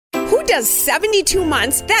Who does 72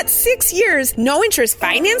 months, that's 6 years, no interest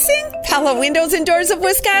financing? Pella Windows and Doors of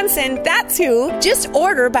Wisconsin, that's who. Just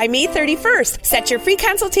order by May 31st. Set your free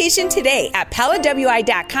consultation today at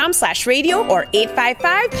PellaWI.com/radio or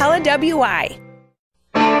 855-PELLA-WI.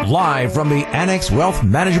 Live from the Annex Wealth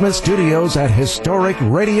Management Studios at historic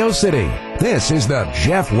Radio City, this is the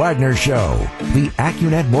Jeff Wagner Show. The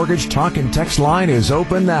AccuNet Mortgage Talk and Text line is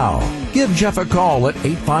open now. Give Jeff a call at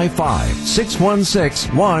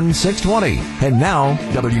 855-616-1620. And now,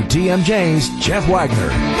 WTMJ's Jeff Wagner.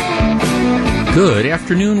 Good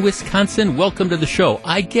afternoon, Wisconsin. Welcome to the show.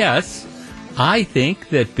 I think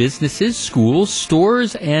that businesses, schools,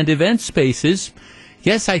 stores, and event spaces,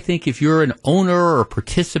 yes, I think if you're an owner or a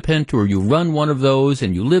participant or you run one of those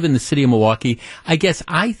and you live in the city of Milwaukee, I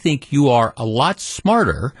think you are a lot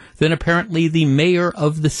smarter than apparently the mayor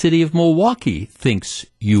of the city of Milwaukee thinks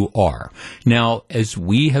you are. Now, as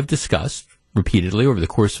we have discussed repeatedly over the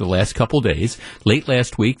course of the last couple days, late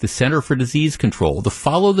last week, the Center for Disease Control, the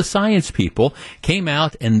Follow the Science people, came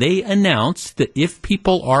out and they announced that if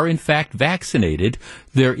people are in fact vaccinated,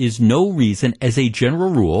 there is no reason, as a general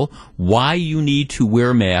rule, why you need to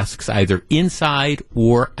wear masks either inside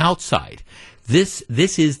or outside. This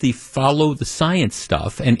is the follow the science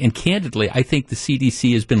stuff, and candidly, I think the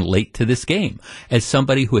CDC has been late to this game. As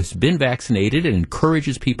somebody who has been vaccinated and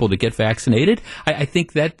encourages people to get vaccinated, I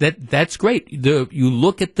think that's great. You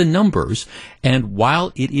look at the numbers, and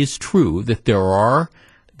while it is true that there are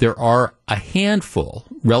a handful,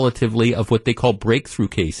 relatively, of what they call breakthrough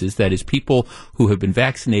cases, that is, people who have been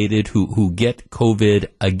vaccinated who get COVID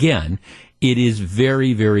again, it is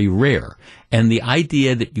very, very rare. And the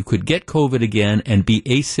idea that you could get COVID again and be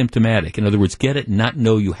asymptomatic, in other words, get it and not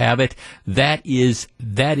know you have it, that is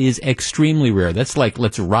extremely rare. That's like,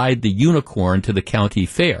 let's ride the unicorn to the county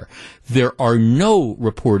fair. There are no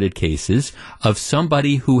reported cases of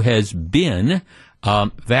somebody who has been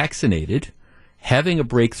vaccinated, having a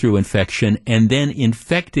breakthrough infection, and then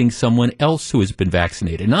infecting someone else who has been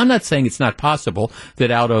vaccinated. Now, I'm not saying it's not possible that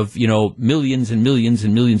out of, millions and millions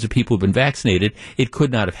and millions of people who've been vaccinated, it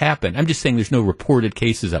could not have happened. I'm just saying there's no reported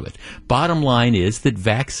cases of it. Bottom line is that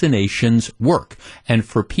vaccinations work. And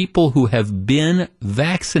for people who have been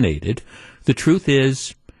vaccinated, the truth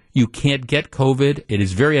is, you can't get COVID. It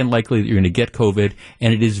is very unlikely that you're going to get COVID,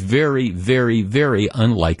 and it is very, very, very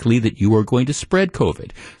unlikely that you are going to spread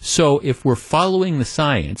COVID. So if we're following the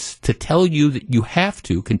science to tell you that you have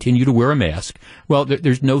to continue to wear a mask, well,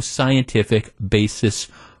 there's no scientific basis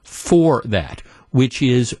for that, which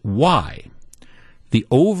is why the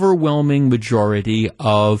overwhelming majority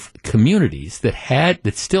of communities that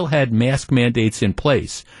still had mask mandates in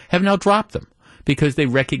place have now dropped them, because they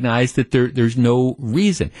recognize that there's no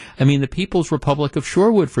reason. I mean, the People's Republic of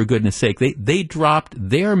Shorewood, for goodness sake, they dropped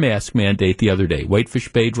their mask mandate the other day.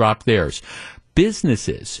 Whitefish Bay dropped theirs.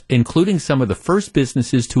 Businesses, including some of the first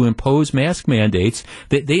businesses to impose mask mandates,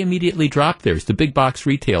 they immediately dropped theirs. The big box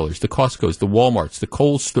retailers, the Costco's, the Walmarts, the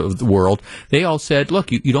Kohl's of the world, they all said,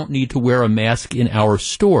 look, you don't need to wear a mask in our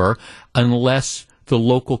store unless the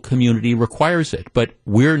local community requires it, but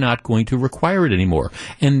we're not going to require it anymore.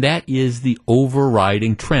 And that is the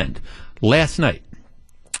overriding trend. Last night,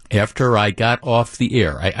 after I got off the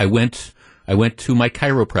air, I went to my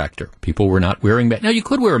chiropractor. People were not wearing masks. Now, you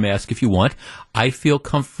could wear a mask if you want. I feel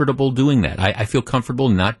comfortable doing that. I feel comfortable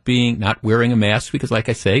not wearing a mask because, like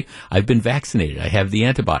I say, I've been vaccinated. I have the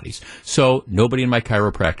antibodies. So nobody in my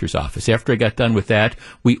chiropractor's office. After I got done with that,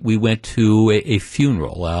 we went to a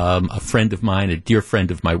funeral. A friend of mine, a dear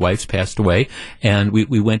friend of my wife's, passed away, and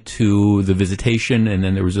we went to the visitation, and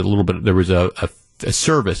then there was a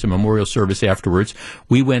service, a memorial service afterwards.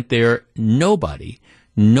 We went there.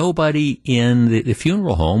 Nobody in the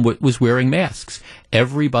funeral home was wearing masks.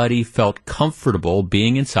 Everybody felt comfortable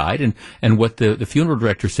being inside. And what the funeral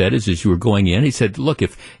director said is, as you were going in, he said, look,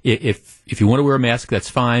 if you want to wear a mask, that's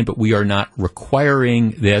fine, but we are not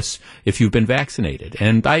requiring this if you've been vaccinated.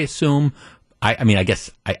 And I assume, I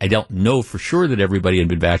guess I don't know for sure that everybody had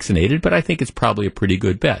been vaccinated, but I think it's probably a pretty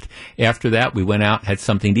good bet. After that, we went out, had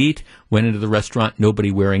something to eat, went into the restaurant,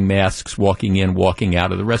 nobody wearing masks, walking in, walking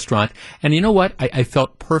out of the restaurant. And you know what? I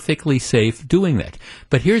felt perfectly safe doing that.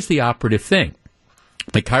 But here's the operative thing.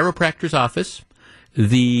 My chiropractor's office,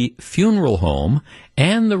 the funeral home,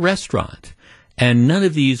 and the restaurant, and none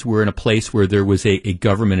of these were in a place where there was a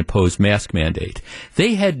government-imposed mask mandate.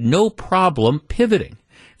 They had no problem pivoting.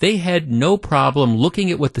 They had no problem looking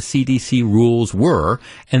at what the CDC rules were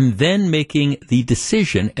and then making the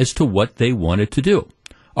decision as to what they wanted to do.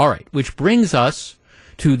 All right, which brings us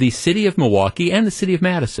to the city of Milwaukee and the city of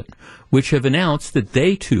Madison, which have announced that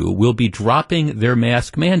they too will be dropping their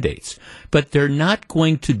mask mandates. But they're not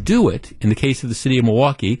going to do it, in the case of the city of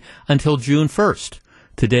Milwaukee, until June 1st.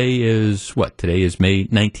 Today is May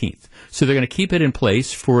 19th. So they're going to keep it in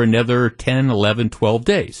place for another 10, 11, 12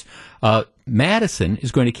 days. Madison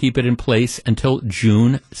is going to keep it in place until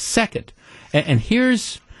June 2nd. And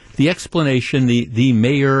here's the explanation the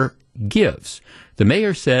mayor gives. The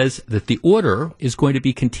mayor says that the order is going to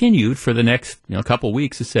be continued for the next couple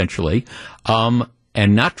weeks, essentially, and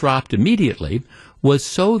not dropped immediately, was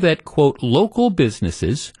so that, quote, local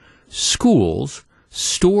businesses, schools,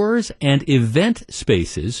 stores, and event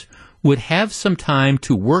spaces would have some time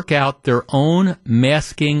to work out their own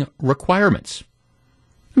masking requirements.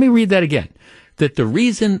 Let me read that again. That the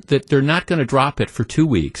reason that they're not going to drop it for 2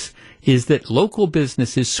 weeks is that local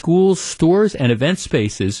businesses, schools, stores, and event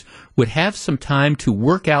spaces would have some time to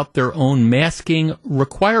work out their own masking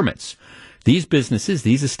requirements. These businesses,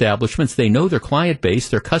 these establishments, they know their client base,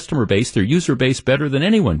 their customer base, their user base better than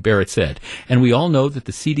anyone, Barrett said. And we all know that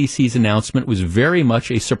the CDC's announcement was very much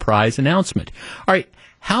a surprise announcement. All right,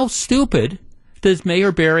 how stupid does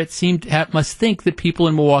Mayor Barrett must think that people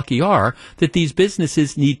in Milwaukee are, that these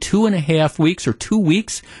businesses need 2.5 weeks or 2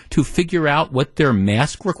 weeks to figure out what their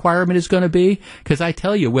mask requirement is going to be? Because I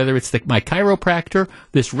tell you, whether it's my chiropractor,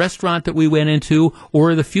 this restaurant that we went into,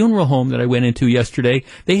 or the funeral home that I went into yesterday,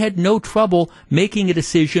 they had no trouble making a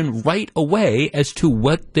decision right away as to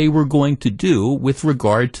what they were going to do with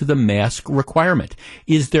regard to the mask requirement.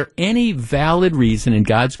 Is there any valid reason in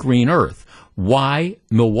God's green earth why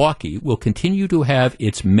Milwaukee will continue to have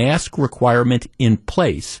its mask requirement in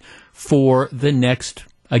place for the next,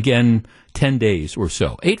 again, 10 days or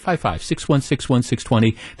so?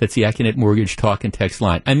 855-616-1620. That's the Accunet Mortgage Talk and Text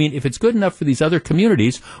line. I mean, if it's good enough for these other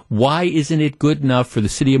communities, why isn't it good enough for the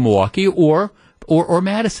city of Milwaukee or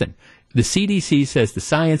Madison? The CDC says, the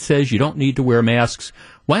science says you don't need to wear masks.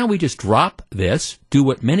 Why don't we just drop this, do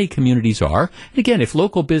what many communities are? And again, if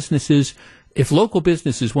local businesses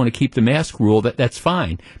want to keep the mask rule, that's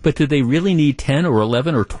fine. But do they really need 10 or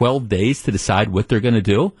 11 or 12 days to decide what they're going to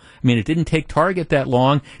do? I mean, it didn't take Target that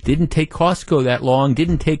long, didn't take Costco that long,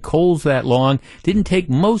 didn't take Kohl's that long, didn't take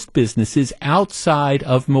most businesses outside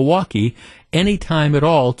of Milwaukee any time at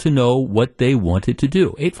all to know what they wanted to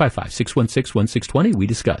do. 855-616-1620, we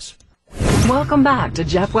discuss. Welcome back to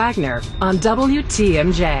Jeff Wagner on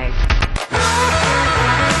WTMJ.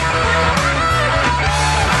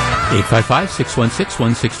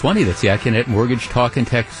 855-616-1620. That's the Accunet Mortgage Talk and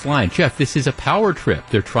Text line. Jeff, this is a power trip.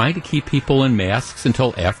 They're trying to keep people in masks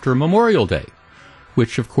until after Memorial Day,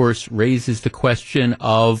 which, of course, raises the question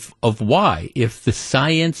of why. If the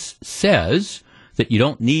science says that you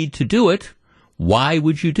don't need to do it, why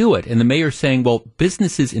would you do it? And the mayor's saying, well,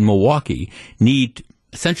 businesses in Milwaukee need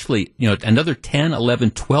essentially, another 10,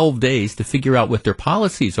 11, 12 days to figure out what their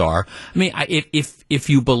policies are. I mean, if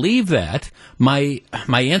you believe that, my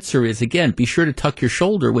answer is, again, be sure to tuck your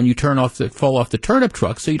shoulder when you fall off the turnip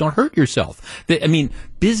truck so you don't hurt yourself.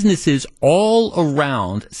 Businesses all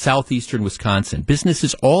around southeastern Wisconsin,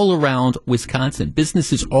 businesses all around Wisconsin,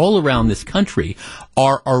 businesses all around this country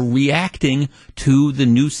are reacting to the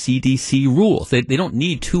new CDC rules. They don't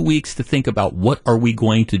need 2 weeks to think about what are we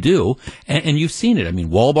going to do. And you've seen it. I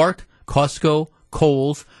mean, Walmart, Costco,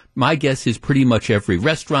 Kohl's, my guess is pretty much every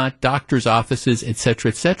restaurant, doctor's offices, et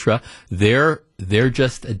cetera, they're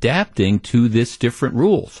just adapting to this different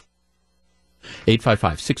rules.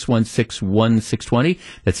 855-616-1620.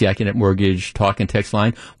 That's the Accunet Mortgage Talk and Text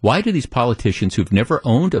line. Why do these politicians who've never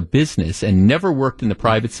owned a business and never worked in the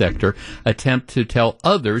private sector attempt to tell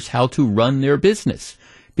others how to run their business?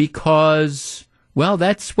 Because, well,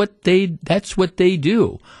 that's what they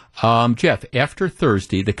do. Jeff, after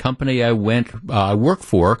Thursday, the company I work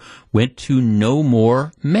for went to no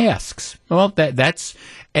more masks. Well,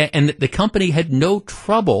 and the company had no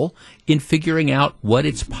trouble in figuring out what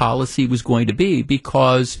its policy was going to be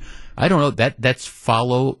because, I don't know, that's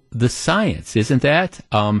follow the science, isn't that?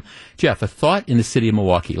 Jeff, a thought in the city of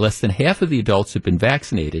Milwaukee. Less than half of the adults have been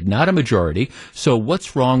vaccinated, not a majority. So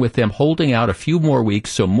what's wrong with them holding out a few more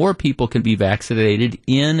weeks so more people can be vaccinated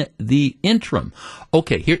in the interim?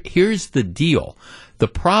 Okay, here's the deal. The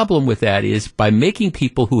problem with that is by making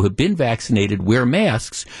people who have been vaccinated wear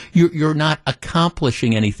masks, you're not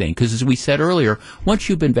accomplishing anything. Because as we said earlier, once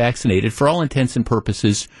you've been vaccinated, for all intents and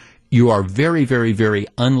purposes, you are very, very, very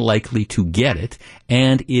unlikely to get it,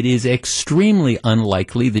 and it is extremely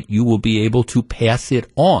unlikely that you will be able to pass it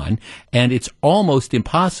on, and it's almost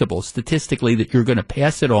impossible statistically that you're going to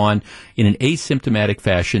pass it on in an asymptomatic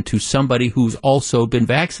fashion to somebody who's also been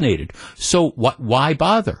vaccinated. So why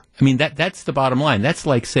bother? I mean, that's the bottom line. That's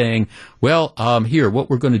like saying, well, here, what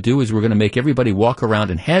we're going to do is we're going to make everybody walk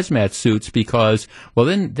around in hazmat suits because, well,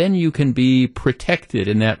 then you can be protected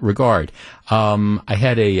in that regard. I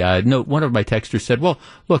had a note. One of my texters said, well,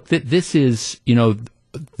 look, this is,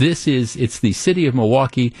 it's the city of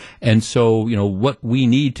Milwaukee, and so, what we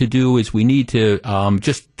need to do is we need to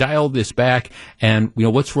just dial this back, and,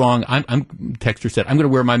 what's wrong? Texter said, I'm going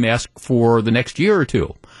to wear my mask for the next year or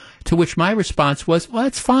two. To which my response was, well,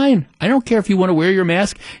 that's fine. I don't care if you want to wear your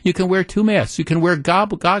mask. You can wear two masks. You can wear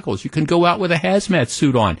goggles. You can go out with a hazmat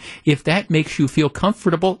suit on. If that makes you feel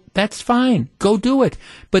comfortable, that's fine. Go do it.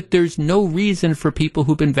 But there's no reason for people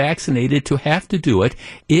who've been vaccinated to have to do it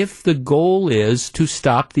if the goal is to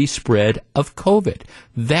stop the spread of COVID.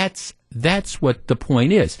 That's what the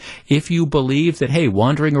point is. If you believe that, hey,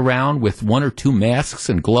 wandering around with one or two masks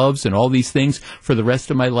and gloves and all these things for the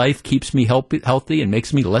rest of my life keeps me healthy and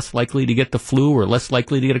makes me less likely to get the flu or less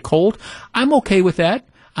likely to get a cold, I'm okay with that.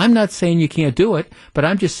 I'm not saying you can't do it, but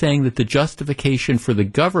I'm just saying that the justification for the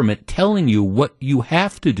government telling you what you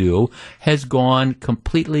have to do has gone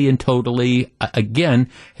completely and totally,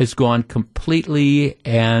 fallen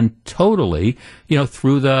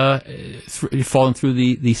through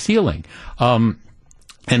the ceiling. And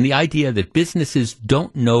the idea that businesses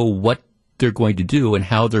don't know what they're going to do and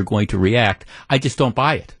how they're going to react, I just don't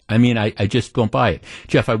buy it. I mean, I just don't buy it.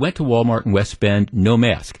 Jeff, I went to Walmart in West Bend, no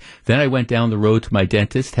mask. Then I went down the road to my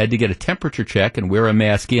dentist, had to get a temperature check and wear a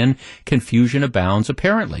mask in. Confusion abounds,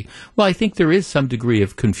 apparently. Well, I think there is some degree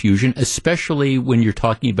of confusion, especially when you're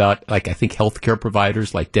talking about, like, I think healthcare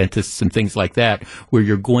providers like dentists and things like that, where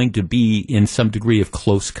you're going to be in some degree of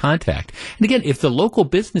close contact. And again, if the local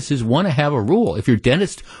businesses want to have a rule, if your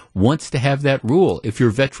dentist wants to have that rule, if your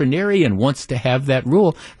veterinarian wants to have that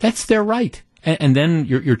rule, that's their right. And then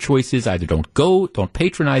your choice is either don't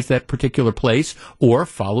patronize that particular place, or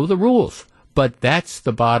follow the rules. But that's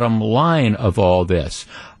the bottom line of all this.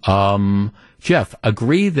 Jeff,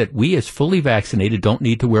 agree that we as fully vaccinated don't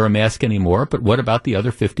need to wear a mask anymore, but what about the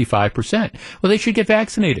other 55%? Well, they should get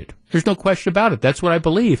vaccinated. There's no question about it. That's what I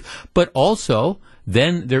believe. But also,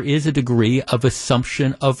 then there is a degree of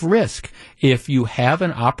assumption of risk. If you have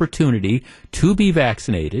an opportunity to be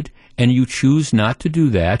vaccinated and you choose not to do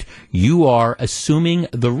that, you are assuming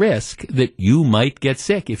the risk that you might get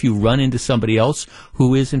sick if you run into somebody else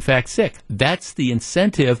who is in fact sick. That's the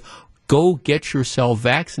incentive. Go get yourself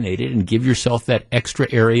vaccinated and give yourself that extra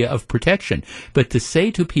area of protection. But to say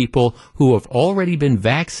to people who have already been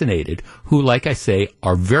vaccinated, who, like I say,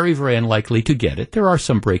 are very, very unlikely to get it, there are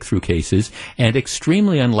some breakthrough cases, and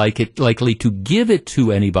extremely unlikely to give it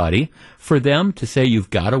to anybody, for them to say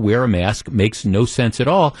you've got to wear a mask makes no sense at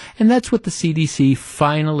all. And that's what the CDC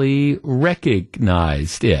finally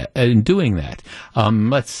recognized in doing that.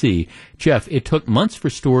 Let's see. Jeff, it took months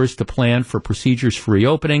for stores to plan for procedures for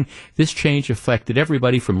reopening. This change affected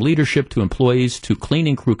everybody from leadership to employees to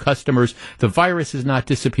cleaning crew customers. The virus has not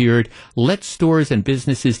disappeared. Let stores and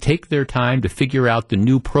businesses take their time to figure out the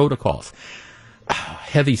new protocols.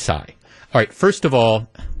 Heavy sigh. All right, first of all,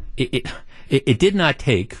 it did not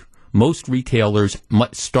take most retailers,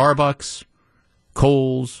 Starbucks,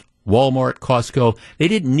 Kohl's, Walmart, Costco, they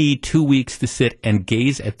didn't need 2 weeks to sit and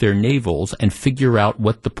gaze at their navels and figure out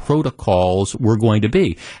what the protocols were going to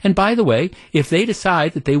be. And by the way, if they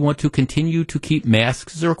decide that they want to continue to keep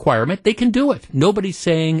masks as a requirement, they can do it. Nobody's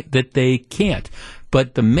saying that they can't.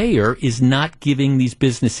 But the mayor is not giving these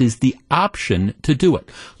businesses the option to do it.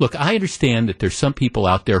 Look, I understand that there's some people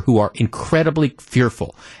out there who are incredibly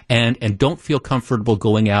fearful and don't feel comfortable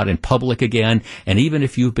going out in public again. And even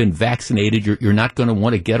if you've been vaccinated, you're not going to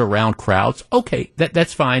want to get around crowds. Okay,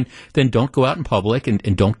 that's fine. Then don't go out in public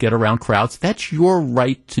and don't get around crowds. That's your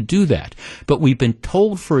right to do that. But we've been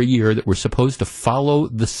told for a year that we're supposed to follow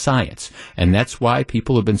the science. And that's why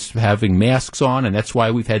people have been having masks on, and that's why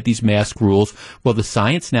we've had these mask rules. Well, the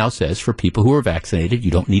science now says for people who are vaccinated,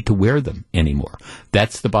 you don't need to wear them anymore.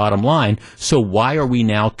 That's the bottom line. So why are we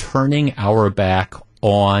now turning our back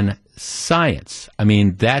on science? I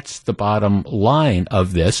mean, that's the bottom line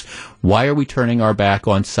of this. Why are we turning our back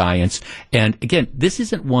on science? And again, this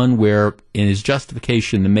isn't one where, in his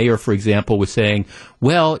justification, the mayor, for example, was saying,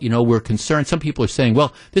 well, we're concerned. Some people are saying,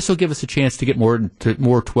 well, this will give us a chance to get more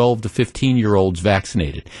 12 to 15-year-olds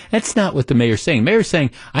vaccinated. That's not what the mayor's saying. The mayor's saying,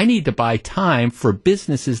 I need to buy time for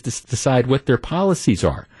businesses to decide what their policies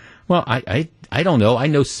are. Well, I I don't know. I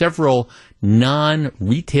know several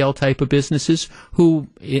non-retail type of businesses who,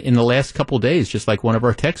 in the last couple of days, just like one of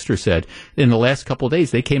our texters said, in the last couple of days,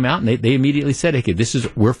 they came out and they immediately said, okay,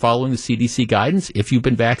 we're following the CDC guidance. If you've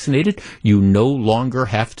been vaccinated, you no longer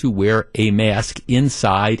have to wear a mask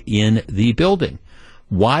inside in the building.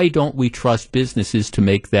 Why don't we trust businesses to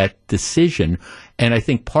make that decision? And I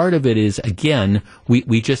think part of it is, again,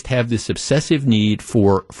 we just have this obsessive need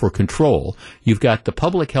for control. You've got the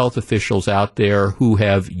public health officials out there who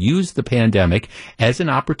have used the pandemic as an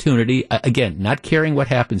opportunity, again, not caring what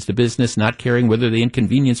happens to business, not caring whether they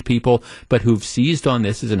inconvenience people, but who've seized on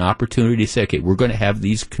this as an opportunity to say, okay, we're going to have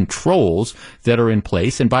these controls that are in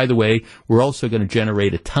place. And by the way, we're also going to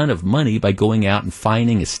generate a ton of money by going out and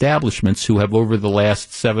fining establishments who have over the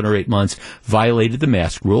last 7 or 8 months violated the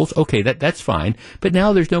mask rules. Okay, that's fine. But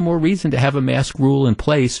now there's no more reason to have a mask rule in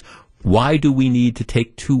place. Why do we need to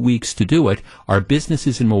take 2 weeks to do it? Are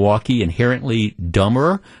businesses in Milwaukee inherently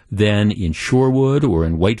dumber than in Shorewood or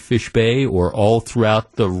in Whitefish Bay or all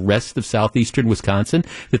throughout the rest of southeastern Wisconsin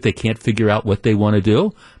that they can't figure out what they want to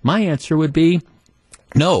do? My answer would be,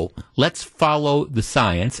 no, let's follow the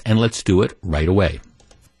science and let's do it right away.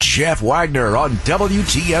 Jeff Wagner on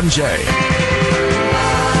WTMJ.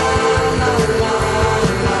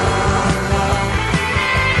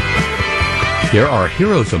 There are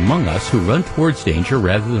heroes among us who run towards danger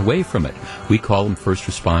rather than away from it. We call them first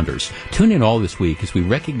responders. Tune in all this week as we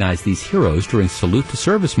recognize these heroes during Salute to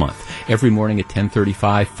Service Month. Every morning at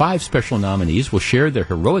 10:35, 5 special nominees will share their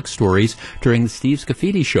heroic stories during the Steve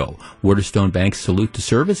Scafidi Show. Waterstone Bank's Salute to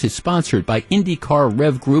Service is sponsored by IndyCar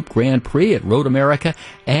Rev Group Grand Prix at Road America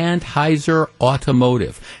and Heiser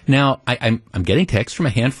Automotive. Now, I'm getting texts from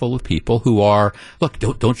a handful of people who are, look,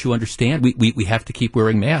 don't you understand? We have to keep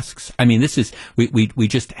wearing masks. I mean, this is, we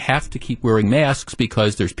just have to keep wearing masks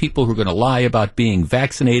because there's people who are going to lie about being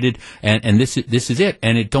vaccinated, and this is it.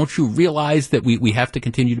 And don't you realize that we have to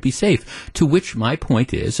continue to be safe? To which my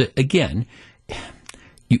point is, again,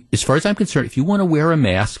 as far as I'm concerned, if you want to wear a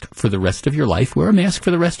mask for the rest of your life, wear a mask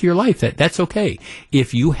for the rest of your life. That's okay.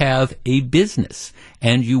 If you have a business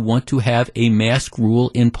and you want to have a mask rule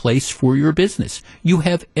in place for your business, you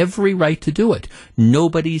have every right to do it.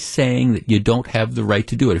 Nobody's saying that you don't have the right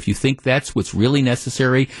to do it. If you think that's what's really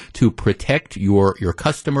necessary to protect your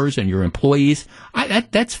customers and your employees,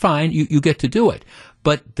 that's fine. You get to do it.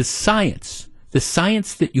 But the science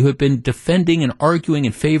that you have been defending and arguing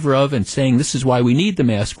in favor of and saying this is why we need the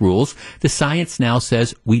mask rules, the science now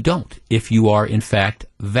says we don't if you are in fact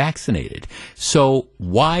vaccinated. So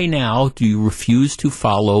why now do you refuse to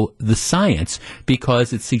follow the science?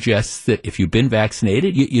 Because it suggests that if you've been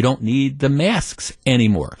vaccinated, you don't need the masks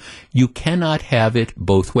anymore. You cannot have it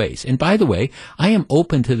both ways. And by the way, I am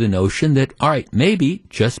open to the notion that, all right, maybe,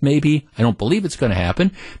 just maybe, I don't believe it's going to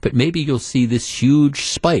happen, but maybe you'll see this huge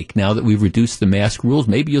spike now that we've reduced the mask rules.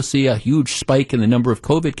 Maybe you'll see a huge spike in the number of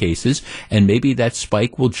COVID cases, and maybe that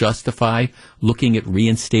spike will justify looking at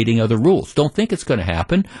reinstating other rules. Don't think it's going to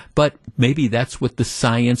happen, but maybe that's what the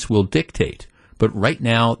science will dictate. But right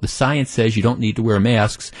now, the science says you don't need to wear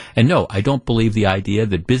masks. And no, I don't believe the idea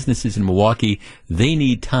that businesses in Milwaukee, they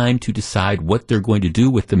need time to decide what they're going to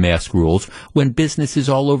do with the mask rules when businesses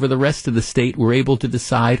all over the rest of the state were able to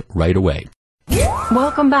decide right away.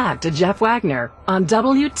 Welcome back to Jeff Wagner on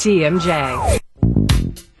WTMJ.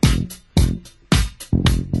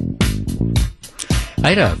 I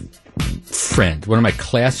had a friend, one of my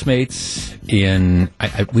classmates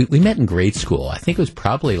we met in grade school. I think it was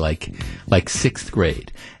probably like 6th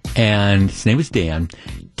grade. And his name was Dan.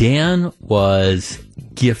 Dan was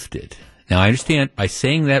gifted. Now, I understand by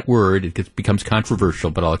saying that word, it becomes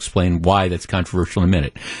controversial, but I'll explain why that's controversial in a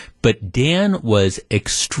minute. But Dan was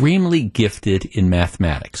extremely gifted in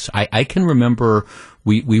mathematics. I can remember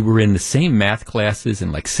we were in the same math classes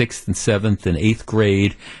in like 6th and 7th and 8th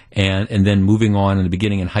grade, and then moving on in the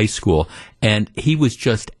beginning in high school. And he was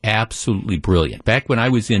just absolutely brilliant. Back when I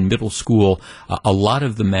was in middle school, a lot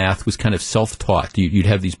of the math was kind of self-taught. You'd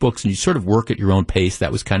have these books and you sort of work at your own pace.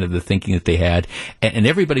 That was kind of the thinking that they had. And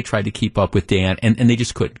everybody tried to keep up with Dan, and they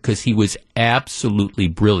just couldn't because he was absolutely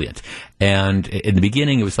brilliant. And in the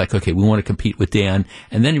beginning, it was like, okay, we want to compete with Dan.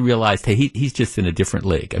 And then you realized, hey, he's just in a different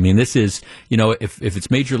league. I mean, this is, if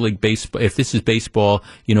it's Major League Baseball, if this is baseball,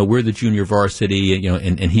 we're the junior varsity,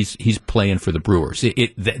 and he's playing for the Brewers.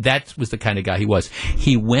 That was the kind of guy he was.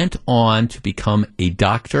 He went on to become a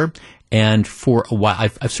doctor. And for a while,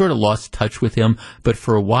 I've sort of lost touch with him, but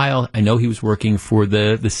for a while, I know he was working for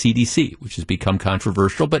the CDC, which has become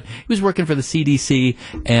controversial, but he was working for the CDC,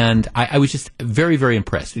 and I was just very, very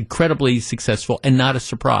impressed. Incredibly successful, and not a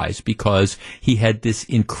surprise, because he had this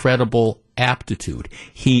incredible aptitude.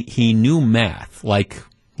 He knew math like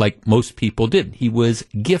most people didn't. He was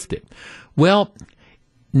gifted. Well,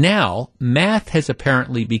 now, math has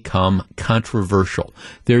apparently become controversial.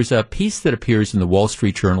 There's a piece that appears in the Wall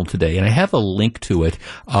Street Journal today, and I have a link to it.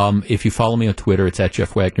 If you follow me on Twitter, it's at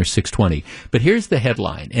Jeff Wagner 620. But here's the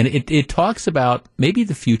headline, and it talks about maybe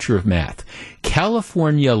the future of math.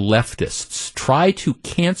 California leftists try to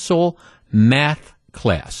cancel math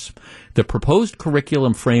class. The proposed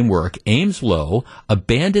curriculum framework aims low,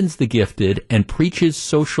 abandons the gifted, and preaches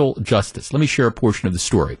social justice. Let me share a portion of the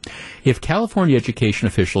story. If California education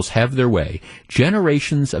officials have their way,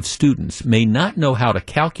 generations of students may not know how to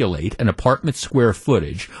calculate an apartment square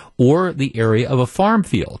footage or the area of a farm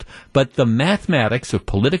field, but the mathematics of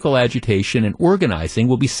political agitation and organizing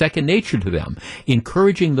will be second nature to them.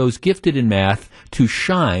 Encouraging those gifted in math to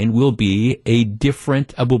shine will be a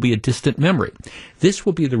distant memory. This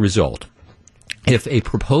will be the result if a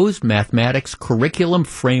proposed mathematics curriculum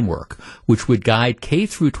framework, which would guide K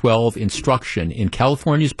through 12 instruction in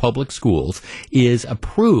California's public schools, is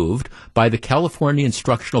approved by the California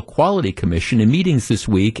Instructional Quality Commission in meetings this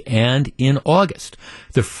week and in August.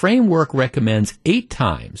 The framework recommends 8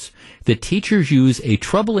 times that teachers use a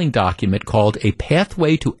troubling document called A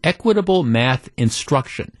Pathway to Equitable Math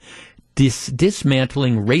Instruction,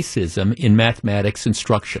 dismantling racism in mathematics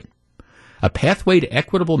instruction. A Pathway to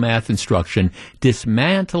Equitable Math Instruction,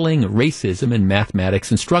 Dismantling Racism in Mathematics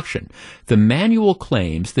Instruction. The manual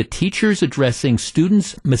claims that teachers addressing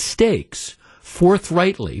students' mistakes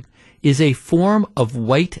forthrightly is a form of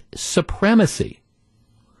white supremacy.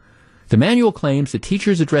 The manual claims that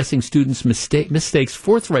teachers addressing students' mistakes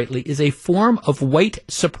forthrightly is a form of white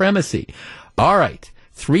supremacy. All right,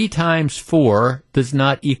 3 times 4 does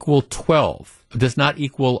not equal 12, does not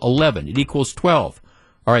equal 11. It equals 12.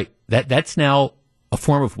 All right, that's now a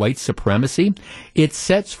form of white supremacy. It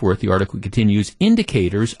sets forth, the article continues,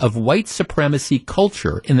 indicators of white supremacy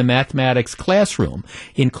culture in the mathematics classroom,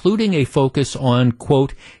 including a focus on,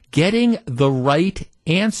 quote, getting the right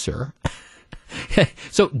answer.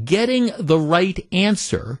 So getting the right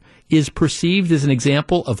answer is perceived as an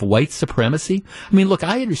example of white supremacy? I mean, look,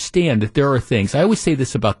 I understand that there are things. I always say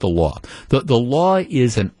this about the law. The law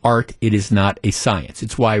is an art. It is not a science.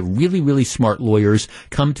 It's why really, really smart lawyers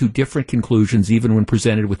come to different conclusions even when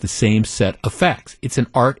presented with the same set of facts. It's an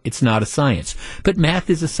art. It's not a science. But math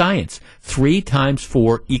is a science. 3 times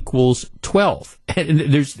 4 equals 12. And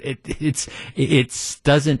it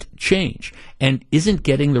doesn't change. And isn't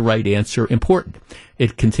getting the right answer important?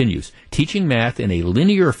 It continues, teaching math in a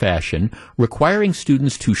linear fashion, requiring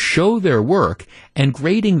students to show their work and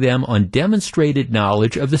grading them on demonstrated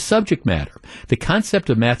knowledge of the subject matter. The concept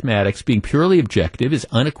of mathematics being purely objective is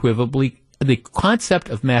unequivocally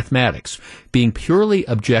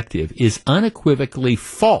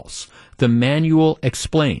false, the manual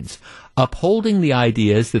explains. Upholding the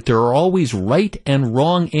ideas that there are always right and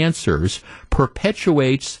wrong answers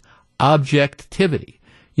perpetuates objectivity.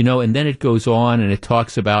 And then it goes on and it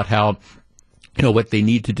talks about how, what they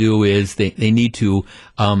need to do is they need to,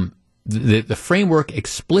 the framework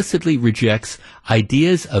explicitly rejects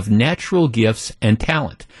ideas of natural gifts and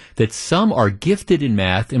talent. That some are gifted in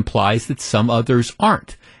math implies that some others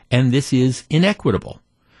aren't. And this is inequitable.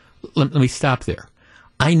 Let me stop there.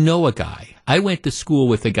 I know a guy. I went to school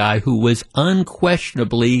with a guy who was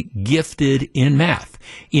unquestionably gifted in math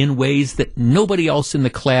in ways that nobody else in the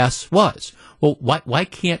class was. Well, why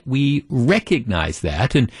can't we recognize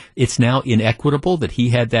that? And it's now inequitable that he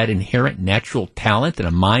had that inherent natural talent and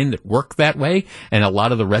a mind that worked that way, and a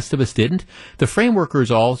lot of the rest of us didn't. The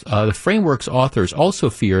framework's authors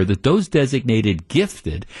also fear that those designated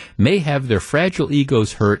gifted may have their fragile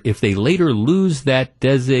egos hurt if they later lose that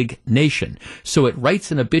designation. So it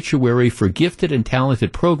writes an obituary for gifted and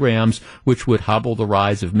talented programs, which would hobble the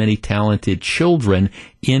rise of many talented children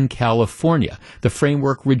in California. The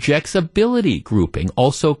framework rejects ability grouping,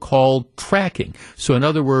 also called tracking. So in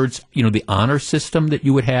other words, the honor system that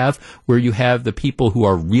you would have, where you have the people who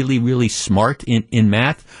are really, really smart in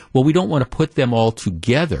math, well, we don't want to put them all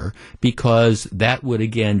together because that would,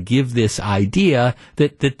 again, give this idea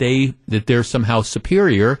that they're somehow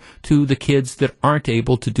superior to the kids that aren't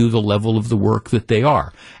able to do the level of the work that they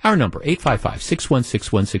are. Our number,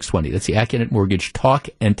 855-616-1620. That's the AccuNet Mortgage talk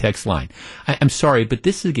and text line. I'm sorry, but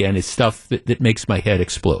this, again, is stuff that makes my head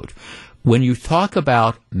explode. When you talk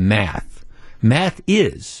about math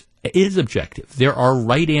is objective. There are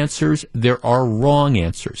right answers. There are wrong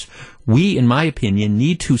answers. We, in my opinion,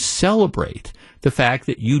 need to celebrate the fact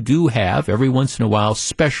that you do have, every once in a while,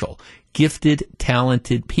 special, gifted,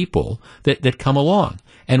 talented people that come along.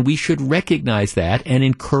 And we should recognize that and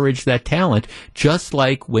encourage that talent, just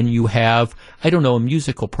like when you have, I don't know, a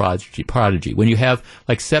musical prodigy. When you have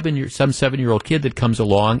like some 7-year-old kid that comes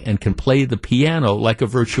along and can play the piano like a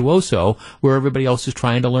virtuoso, where everybody else is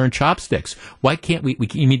trying to learn chopsticks. Why can't we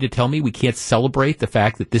you mean to tell me we can't celebrate the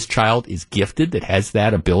fact that this child is gifted, that has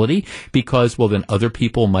that ability, because, well, then other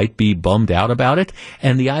people might be bummed out about it?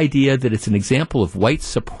 And the idea that it's an example of white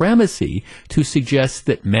supremacy to suggest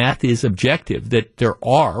that math is objective, that there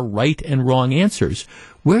are right and wrong answers.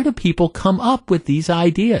 Where do people come up with these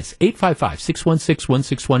ideas?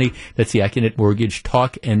 855-616-1620. That's the AccuNet Mortgage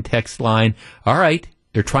talk and text line. All right,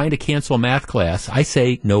 they're trying to cancel math class. I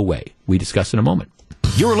say no way. We discuss in a moment.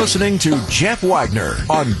 You're listening to Jeff Wagner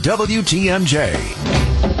on WTMJ.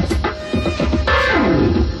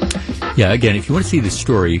 Yeah, again, if you want to see this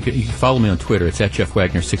story, you can follow me on Twitter. It's at Jeff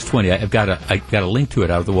Wagner 620. I got a link to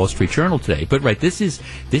it out of the Wall Street Journal today. But right, this is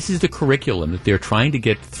the curriculum that they're trying to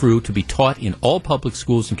get through to be taught in all public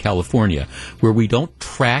schools in California, where we don't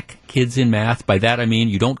track kids in math. By that I mean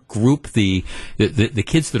you don't group the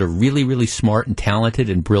kids that are really, really smart and talented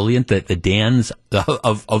and brilliant, the Dans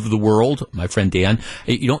of the world, my friend Dan.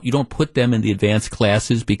 You don't put them in the advanced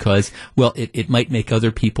classes because, well, it might make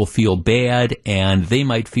other people feel bad, and they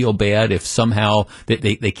might feel bad if somehow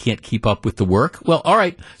they can't keep up with the work. Well, all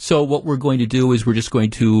right. So what we're going to do is we're just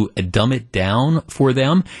going to dumb it down for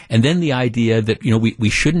them, and then the idea that we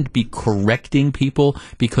shouldn't be correcting people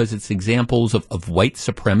because it's examples of white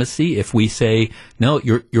supremacy. If we say, no,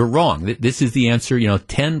 you're wrong. This is the answer.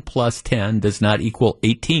 10 plus 10 does not equal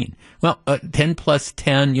 18. Well, 10 plus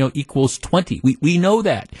 10, equals 20. We know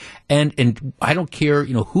that. And I don't care,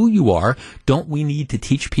 who you are. Don't we need to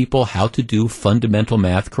teach people how to do fundamental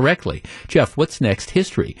math correctly? Jeff, what's next?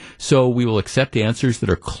 History. So we will accept answers that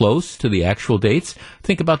are close to the actual dates.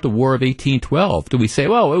 Think about the War of 1812. Do we say,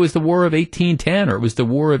 well, it was the War of 1810 or it was the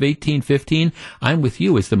War of 1815? I'm with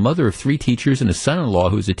you. As the mother of 3 teachers and a son-in-law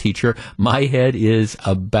who's a teacher, my head is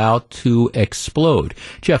about to explode.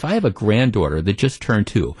 Jeff, I have a granddaughter that just turned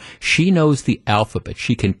 2. She knows the alphabet.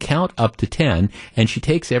 She can count up to 10, and she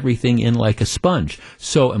takes everything in like a sponge.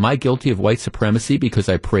 So am I guilty of white supremacy because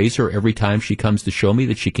I praise her every time she comes to show me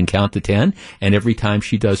that she can count to 10 and every time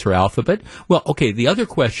she does her alphabet? Well, okay, the other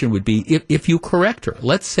question would be if you correct her.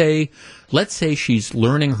 Let's say she's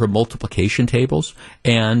learning her multiplication tables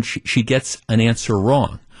and she gets an answer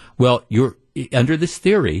wrong. Well, under this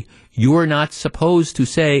theory, you are not supposed to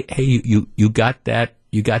say, hey, you got that.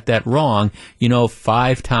 You got that wrong.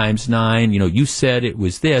 5 times 9, you said it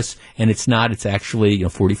was this, and it's not. It's actually,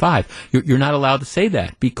 45. You're not allowed to say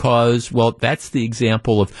that because, well, that's the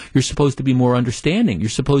example of you're supposed to be more understanding. You're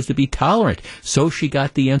supposed to be tolerant. So she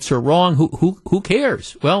got the answer wrong. Who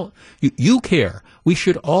cares? Well, you care. We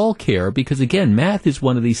should all care because, again, math is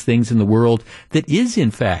one of these things in the world that is,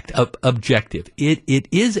 in fact, objective. It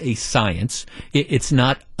is a science. It's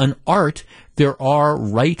not an art. There are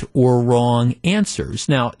right or wrong answers.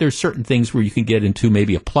 Now, there's certain things where you can get into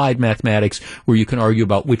maybe applied mathematics where you can argue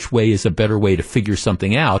about which way is a better way to figure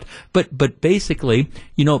something out. But basically,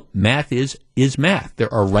 math is math.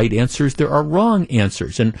 There are right answers. There are wrong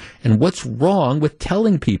answers. And what's wrong with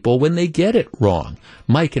telling people when they get it wrong?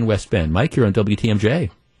 Mike in West Bend. Mike, you're on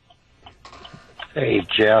WTMJ. Hey,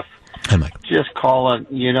 Jeff. Hi, Mike. Just calling,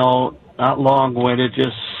 not long-winded,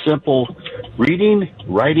 just simple reading,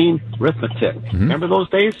 writing, arithmetic. Mm-hmm. Remember those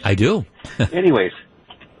days? I do. Anyways,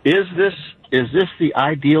 is this the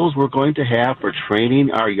ideals we're going to have for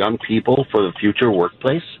training our young people for the future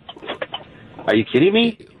workplace? Are you kidding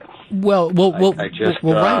me? Well, right,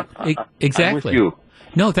 exactly. I'm with you.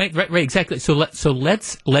 No, right, exactly. So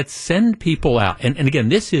let's send people out. And again,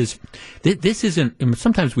 this isn't,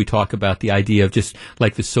 sometimes we talk about the idea of just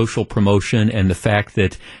like the social promotion and the fact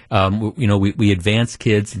that, we advance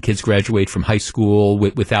kids and kids graduate from high school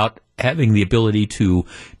without having the ability to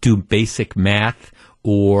do basic math.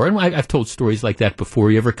 And I've told stories like that before.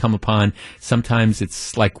 You ever come upon, sometimes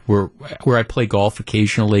it's like where I play golf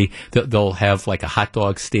occasionally, they'll have like a hot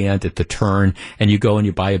dog stand at the turn, and you go and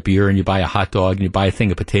you buy a beer and you buy a hot dog and you buy a thing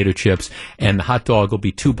of potato chips, and the hot dog will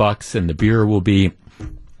be $2 and the beer will be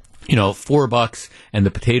 $4, and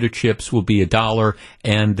the potato chips will be $1,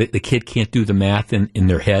 and the kid can't do the math in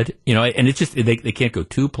their head, and it's just, they can't go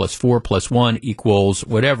 2 plus 4 plus 1 equals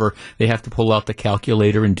whatever. They have to pull out the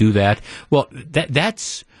calculator and do that. Well,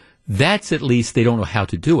 That's at least they don't know how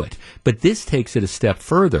to do it. But this takes it a step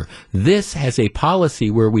further. This has a policy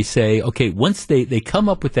where we say, okay, once they come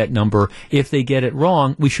up with that number, if they get it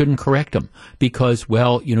wrong, we shouldn't correct them because,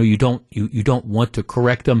 well, you don't want to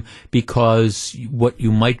correct them because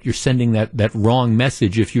you're sending that wrong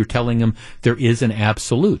message if you're telling them there is an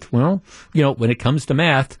absolute. Well, when it comes to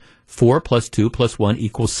math, 4 plus 2 plus 1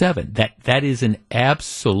 equals 7. That is an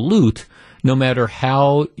absolute, no matter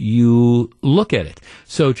how you look at it.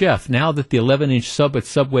 So, Jeff, now that the 11-inch sub at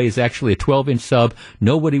Subway is actually a 12-inch sub,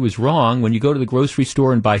 nobody was wrong. When you go to the grocery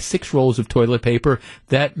store and buy 6 rolls of toilet paper,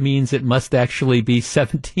 that means it must actually be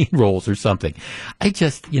 17 rolls or something.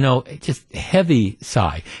 Just heavy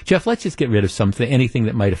sigh. Jeff, let's just get rid of anything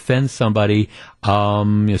that might offend somebody.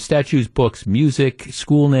 Statues, books, music,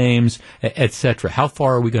 school names, etc. How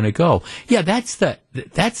far are we going to go? Yeah, that's the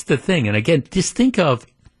thing. And again, just think of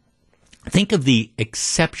the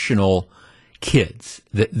exceptional kids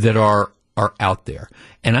that are out there.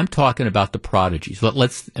 And I'm talking about the prodigies.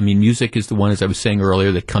 Music is the one, as I was saying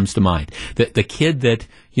earlier, that comes to mind. The kid that,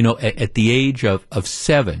 at the age of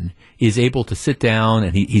 7 is able to sit down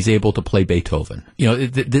and he's able to play Beethoven.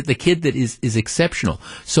 The kid that is exceptional.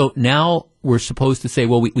 So now we're supposed to say,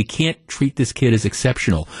 well, we can't treat this kid as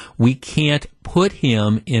exceptional. We can't put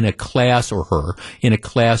him in a class or her in a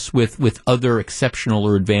class with other exceptional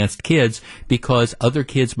or advanced kids because other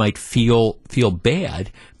kids might feel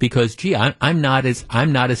bad because, gee, I'm not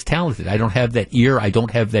as talented. I don't have that ear. I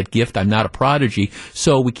don't have that gift. I'm not a prodigy.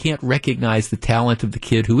 So we can't recognize the talent of the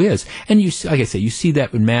kid who is. And like I say, you see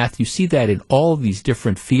that in math. You see that in all of these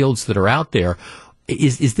different fields that are out there.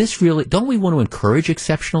 Is this really, don't we want to encourage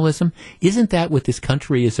exceptionalism? Isn't that what this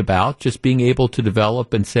country is about? Just being able to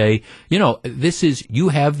develop and say, you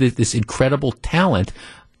have this incredible talent.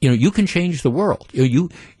 You can change the world. You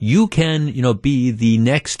can, be the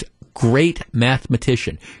next great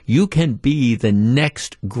mathematician. You can be the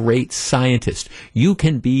next great scientist. You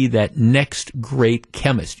can be that next great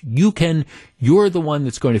chemist. You're the one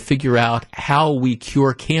that's going to figure out how we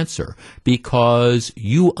cure cancer because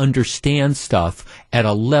you understand stuff at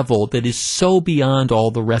a level that is so beyond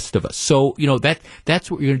all the rest of us. So,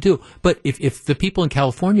 that's what you're going to do. But if the people in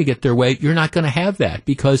California get their way, you're not going to have that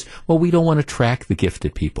because, well, we don't want to track the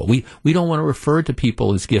gifted people. We don't want to refer to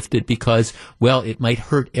people as gifted because, well, it might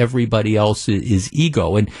hurt everybody else's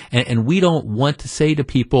ego. And we don't want to say to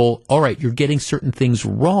people, all right, you're getting certain things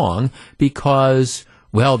wrong because,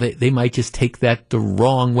 well, they might just take that the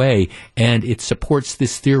wrong way, and it supports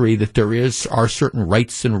this theory that there are certain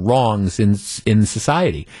rights and wrongs in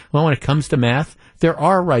society. Well, when it comes to math, there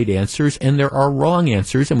are right answers and there are wrong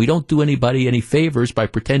answers, and we don't do anybody any favors by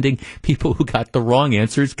pretending people who got the wrong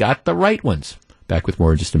answers got the right ones. Back with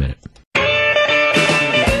more in just a minute.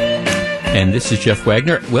 And this is Jeff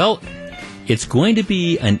Wagner. Well, it's going to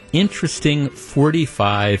be an interesting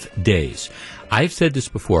 45 days. I've said this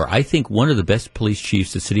before. I think one of the best police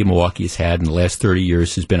chiefs the city of Milwaukee has had in the last 30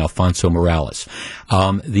 years has been Alfonso Morales.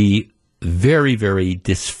 The very, very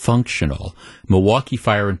dysfunctional Milwaukee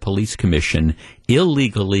Fire and Police Commission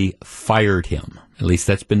illegally fired him. At least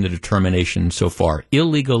that's been the determination so far.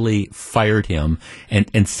 Illegally fired him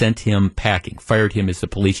and sent him packing. Fired him as the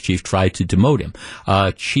police chief tried to demote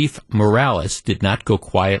him. Chief Morales did not go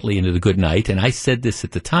quietly into the good night, and I said this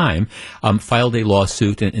at the time, filed a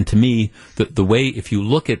lawsuit, and to me, the way, if you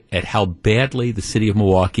look at how badly the city of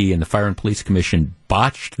Milwaukee and the Fire and Police Commission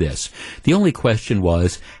botched this, the only question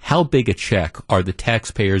was, how big a check are the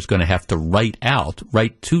taxpayers going to have to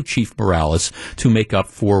write to Chief Morales to make up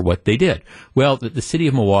for what they did? Well, the city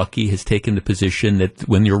of Milwaukee has taken the position that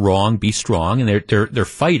when you're wrong, be strong, and they're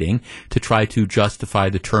fighting to try to justify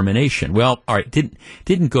the termination. Well, all right,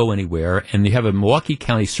 didn't go anywhere, and you have a Milwaukee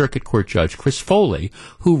County Circuit Court Judge, Chris Foley,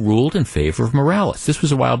 who ruled in favor of Morales. This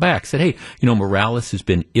was a while back. Said, hey, Morales has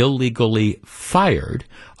been illegally fired,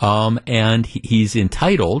 and he's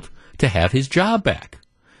entitled to have his job back.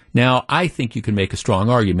 Now, I think you can make a strong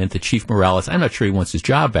argument that Chief Morales, I'm not sure he wants his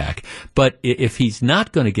job back, but if he's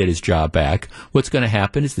not going to get his job back, what's going to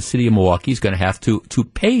happen is the city of Milwaukee is going to have to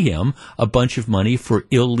pay him a bunch of money for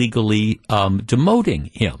illegally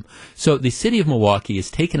demoting him. So the city of Milwaukee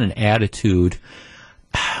has taken an attitude,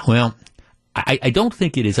 well, I don't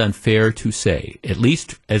think it is unfair to say, at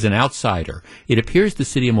least as an outsider, it appears the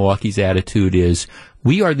city of Milwaukee's attitude is,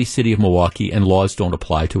 we are the city of Milwaukee and laws don't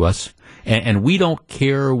apply to us. And we don't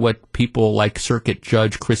care what people like Circuit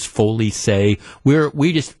Judge Chris Foley say. We're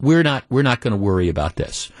not going to worry about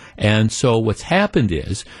this. And so what's happened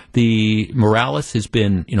is the Morales has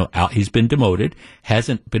been, he's been demoted,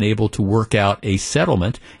 hasn't been able to work out a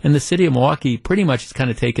settlement, and the city of Milwaukee pretty much has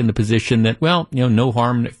kind of taken the position that, no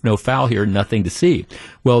harm, no foul here, nothing to see.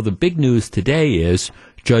 Well, the big news today is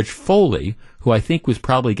Judge Foley, who I think was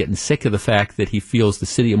probably getting sick of the fact that he feels the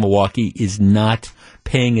city of Milwaukee is not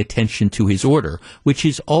paying attention to his order, which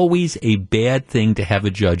is always a bad thing to have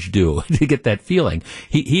a judge do, to get that feeling.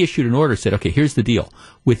 He issued an order, said, okay, here's the deal.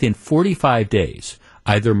 Within 45 days,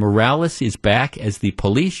 either Morales is back as the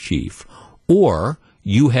police chief, or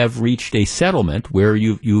you have reached a settlement where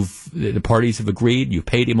the parties have agreed, you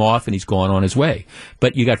paid him off, and he's gone on his way.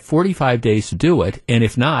 But you got 45 days to do it, and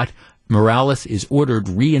if not, Morales is ordered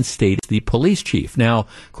reinstated as the police chief. Now,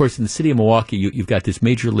 of course, in the city of Milwaukee, you've got this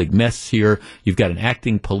major league mess here. You've got an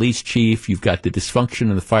acting police chief. You've got the dysfunction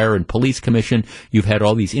in the Fire and Police Commission. You've had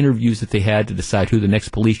all these interviews that they had to decide who the next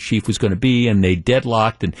police chief was going to be, and they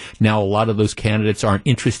deadlocked, and now a lot of those candidates aren't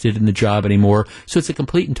interested in the job anymore. So it's a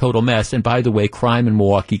complete and total mess. And by the way, crime in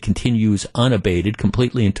Milwaukee continues unabated,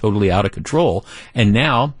 completely and totally out of control. And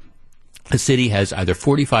now the city has either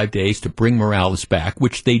 45 days to bring Morales back,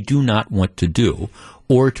 which they do not want to do,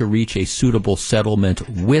 or to reach a suitable settlement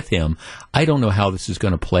with him. I don't know how this is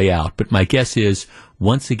going to play out, but my guess is,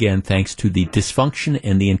 once again, thanks to the dysfunction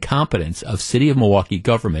and the incompetence of City of Milwaukee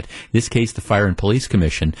government, in this case the Fire and Police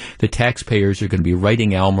Commission, the taxpayers are going to be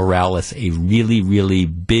writing Al Morales a really, really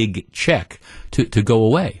big check to go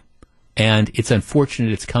away. And it's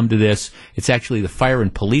unfortunate it's come to this. It's actually the Fire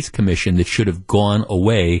and Police Commission that should have gone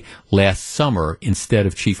away last summer instead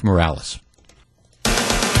of Chief Morales.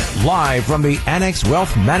 Live from the Annex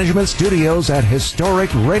Wealth Management Studios at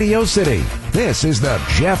historic Radio City, this is the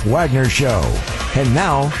Jeff Wagner Show. And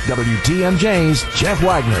now, WTMJ's Jeff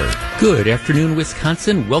Wagner. Good afternoon,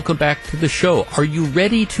 Wisconsin. Welcome back to the show. Are you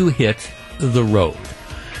ready to hit the road?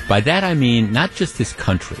 By that I mean not just this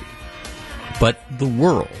country, but the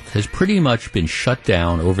world has pretty much been shut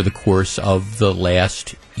down over the course of the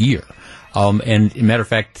last year. And as a matter of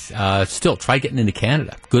fact, still try getting into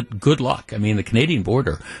Canada. Good luck. I mean, the Canadian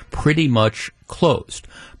border pretty much closed.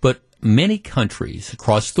 But many countries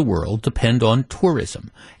across the world depend on tourism,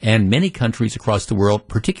 and many countries across the world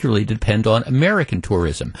particularly depend on American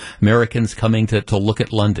tourism. Americans coming to look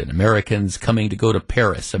at London, Americans coming to go to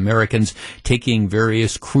Paris, Americans taking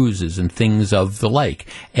various cruises and things of the like.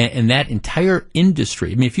 And that entire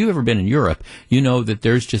industry, I mean, if you've ever been in Europe, you know that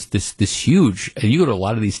there's just this huge, you go to a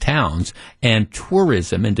lot of these towns, and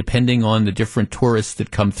tourism, and depending on the different tourists that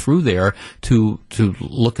come through there to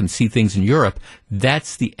look and see things in Europe,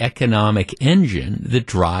 that's the economic engine that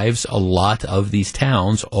drives a lot of these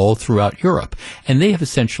towns all throughout Europe. And they have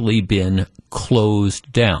essentially been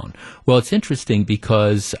closed down. Well, it's interesting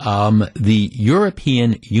because the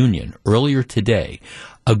European Union earlier today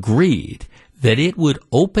agreed that it would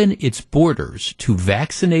open its borders to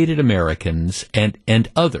vaccinated Americans and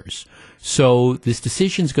others. So this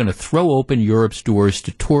decision is going to throw open Europe's doors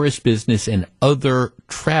to tourist business and other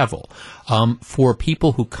travel for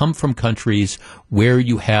people who come from countries where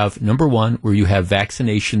you have, number one, where you have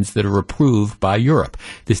vaccinations that are approved by Europe.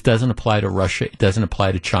 This doesn't apply to Russia. It doesn't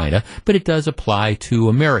apply to China, but it does apply to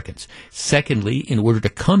Americans. Secondly, in order to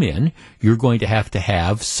come in, you're going to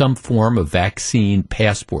have some form of vaccine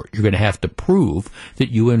passport. You're going to have to prove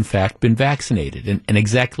that you, in fact, been vaccinated. And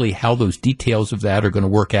exactly how those details of that are going to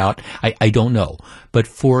work out, I don't know. But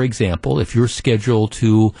for example, if you're scheduled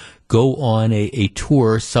to go on a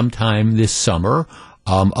tour sometime this summer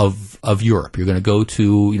of Europe, you're going to go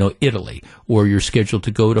to Italy, or you're scheduled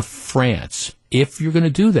to go to France. If you're going to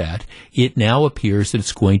do that, it now appears that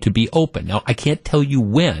it's going to be open. Now, I can't tell you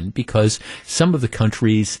when, because some of the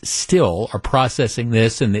countries still are processing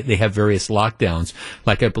this, and they have various lockdowns.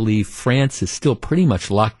 Like, I believe France is still pretty much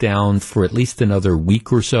locked down for at least another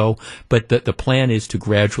week or so, but the plan is to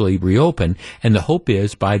gradually reopen, and the hope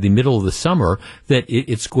is by the middle of the summer that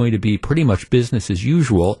it's going to be pretty much business as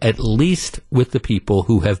usual, at least with the people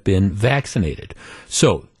who have been vaccinated.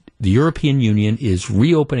 So, the European Union is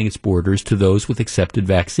reopening its borders to those with accepted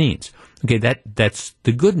vaccines. Okay, that's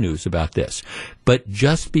the good news about this. But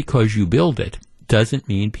just because you build it doesn't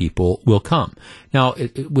mean people will come. Now,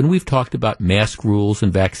 when we've talked about mask rules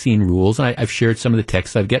and vaccine rules, and I've shared some of the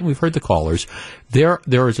texts I've gotten, we've heard the callers, there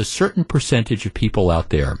is a certain percentage of people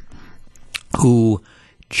out there who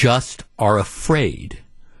just are afraid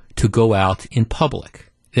to go out in public.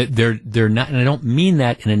 They're not, and I don't mean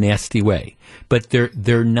that in a nasty way, but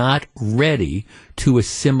they're not ready to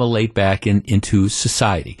assimilate back into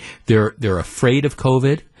society. They're afraid of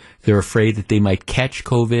COVID. They're afraid that they might catch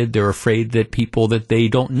COVID. They're afraid that people that they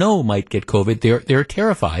don't know might get COVID. They're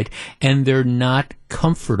terrified, and they're not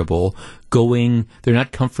comfortable going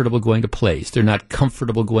to plays. They're not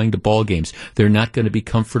comfortable going to ball games. They're not going to be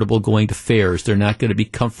comfortable going to fairs. They're not going to be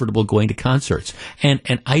comfortable going to concerts.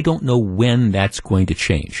 And I don't know when that's going to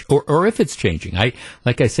change or if it's changing. I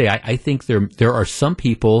think there are some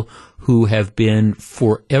people who have been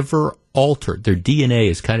forever altered. Their DNA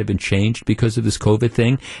has kind of been changed because of this COVID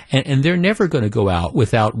thing, and they're never going to go out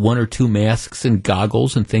without one or two masks and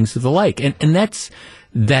goggles and things of the like. And that's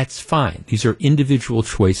fine. These are individual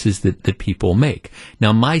choices that people make.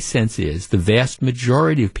 Now, my sense is the vast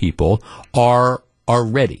majority of people are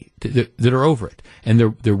ready, that are over it. And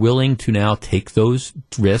they're willing to now take those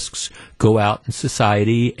risks, go out in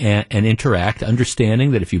society and interact,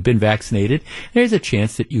 understanding that if you've been vaccinated, there's a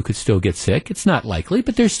chance that you could still get sick. It's not likely,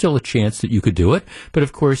 but there's still a chance that you could do it. But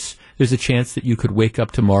of course, there's a chance that you could wake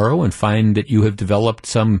up tomorrow and find that you have developed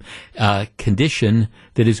some condition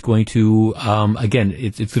that is going to,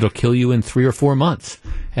 it'll kill you in 3 or 4 months.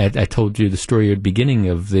 I told you the story at the beginning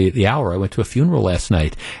of the hour. I went to a funeral last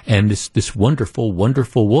night, and this wonderful,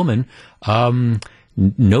 wonderful woman,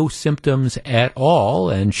 no symptoms at all,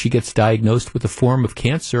 and she gets diagnosed with a form of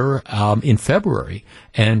cancer in February,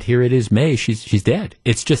 and here it is May. She's dead.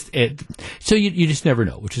 It's just so you just never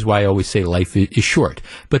know, which is why I always say life is short.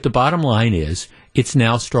 But the bottom line is, it's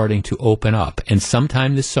now starting to open up, and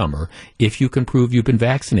sometime this summer, if you can prove you've been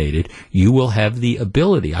vaccinated, you will have the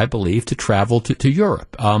ability, I believe, to travel to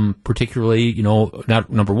Europe, particularly, not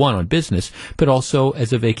number one on business, but also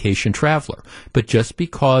as a vacation traveler. But just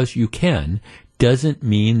because you can doesn't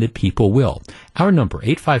mean that people will. Our number,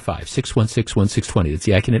 855-616-1620. That's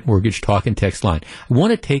the Acunet Mortgage Talk and Text line. I want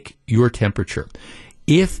to take your temperature.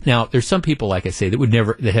 Now, there's some people, like I say,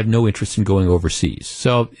 that have no interest in going overseas.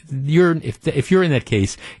 So if you're in that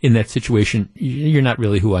case, in that situation, you're not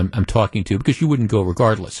really who I'm talking to, because you wouldn't go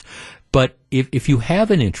regardless. But if you have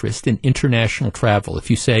an interest in international travel, if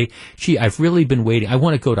you say, gee, I've really been waiting, I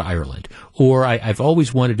want to go to Ireland, or I've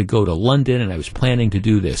always wanted to go to London and I was planning to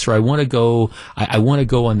do this, or I want to go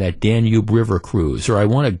on that Danube River cruise, or I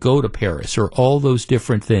want to go to Paris, or all those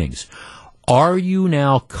different things. Are you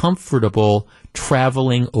now comfortable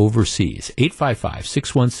traveling overseas?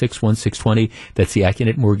 855-616-1620. That's the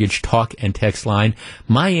Acunet Mortgage Talk and Text line.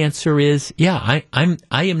 My answer is, yeah, I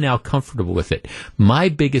am now comfortable with it. My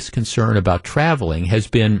biggest concern about traveling has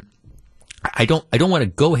been, I don't want to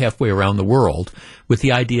go halfway around the world with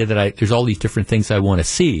the idea that there's all these different things I want to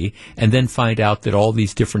see, and then find out that all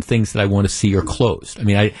these different things that I want to see are closed. I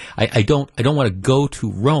mean, I don't want to go to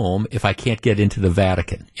Rome if I can't get into the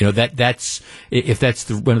Vatican. That's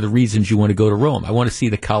one of the reasons you want to go to Rome. I want to see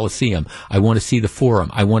the Colosseum. I want to see the Forum.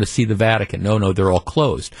 I want to see the Vatican. No, they're all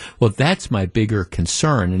closed. Well, that's my bigger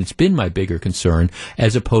concern, and it's been my bigger concern,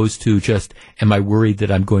 as opposed to just, am I worried that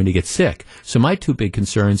I'm going to get sick? So my two big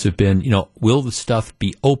concerns have been, will the stuff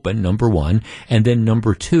be open, number one, and then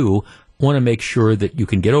number two, want to make sure that you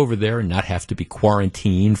can get over there and not have to be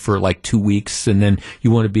quarantined for like 2 weeks, and then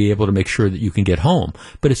you want to be able to make sure that you can get home.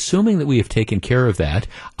 But assuming that we have taken care of that,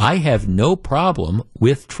 I have no problem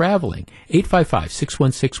with traveling.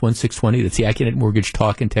 855-616-1620, that's the Acunet Mortgage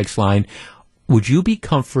Talk and Text line. Would you be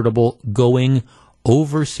comfortable going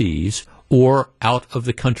overseas or out of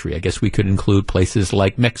the country? I guess we could include places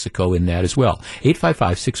like Mexico in that as well.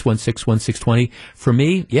 855-616-1620. For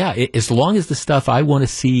me, yeah, as long as the stuff I want to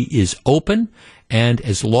see is open, and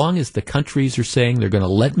as long as the countries are saying they're going to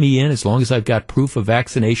let me in, as long as I've got proof of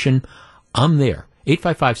vaccination, I'm there.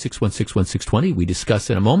 855-616-1620. We discuss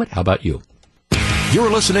in a moment. How about you? You're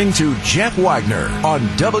listening to Jeff Wagner on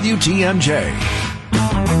WTMJ.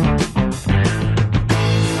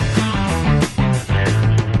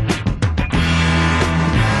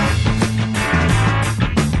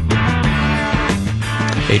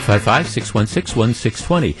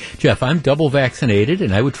 855-616-1620. Jeff, I'm double vaccinated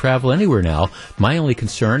and I would travel anywhere now. My only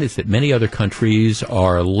concern is that many other countries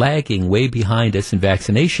are lagging way behind us in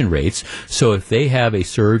vaccination rates. So if they have a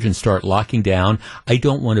surge and start locking down, I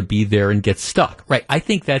don't want to be there and get stuck. Right. I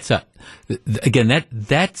think that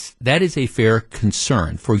is a fair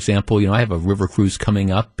concern. For example, I have a river cruise coming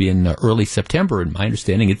up in early September, and my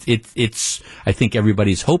understanding it's I think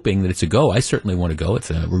everybody's hoping that it's a go. I certainly want to go.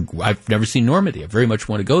 I've never seen Normandy. I very much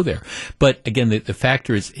want to go there. But again, the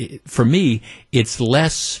factor is, for me, it's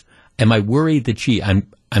less, am I worried that, gee, I'm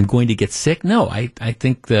going to get sick? No, I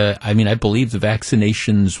think I believe the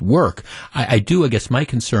vaccinations work. I guess my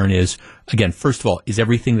concern is, again, first of all, is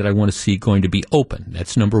everything that I want to see going to be open?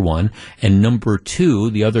 That's number one. And number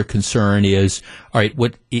two, the other concern is, all right,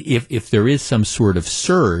 what if there is some sort of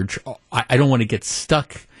surge? I don't want to get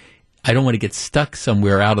stuck I don't want to get stuck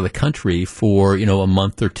somewhere out of the country for, a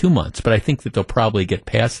month or 2 months, but I think that they'll probably get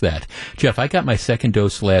past that. Jeff, I got my second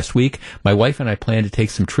dose last week. My wife and I plan to take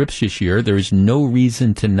some trips this year. There is no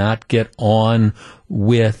reason to not get on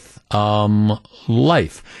with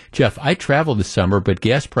life. Jeff, I travel this summer, but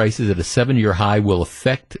gas prices at a 7-year high will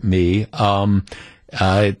affect me.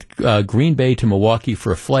 Green Bay to Milwaukee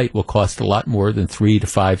for a flight will cost a lot more than 3 to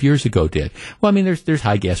 5 years ago did. Well, I mean, there's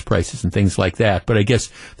high gas prices and things like that, but I guess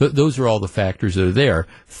those are all the factors that are there.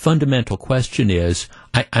 Fundamental question is,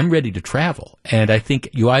 I'm ready to travel, and I think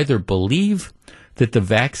you either believe that the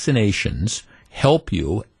vaccinations help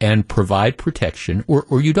you and provide protection,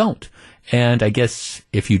 or you don't. And I guess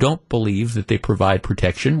if you don't believe that they provide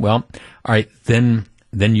protection, well, all right, then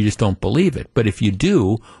you just don't believe it. But if you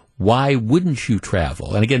do, why wouldn't you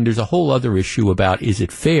travel? And again, there's a whole other issue about, is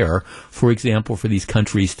it fair, for example, for these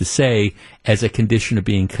countries to say, as a condition of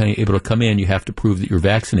being able to come in, you have to prove that you're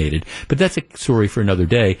vaccinated. But that's a story for another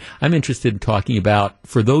day. I'm interested in talking about,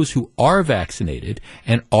 for those who are vaccinated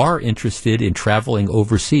and are interested in traveling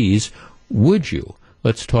overseas, would you?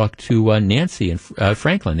 Let's talk to Nancy in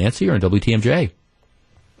Franklin. Nancy, you're on WTMJ.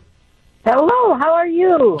 Hello, how are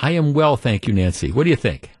you? I am well, thank you, Nancy. What do you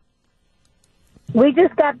think? We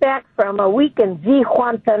just got back from a week in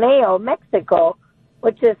Zihuatanejo, Mexico,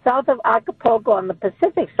 which is south of Acapulco on the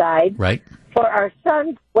Pacific side, right, for our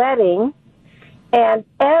son's wedding, and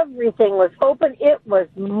everything was open. It was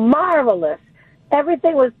marvelous.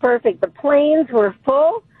 Everything was perfect. The planes were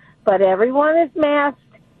full, but everyone is masked.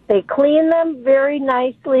 They cleaned them very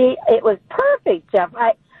nicely. It was perfect, Jeff.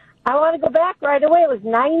 I want to go back right away. It was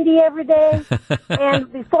 90 every day.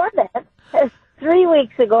 And before that, 3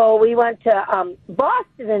 weeks ago, we went to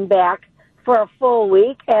Boston and back for a full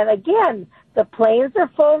week. And again, the planes are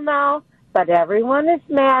full now, but everyone is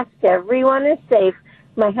masked. Everyone is safe.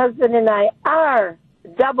 My husband and I are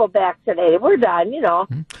double vaccinated. We're done,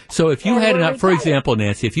 So if you had, for example,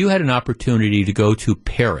 Nancy, if you had an opportunity to go to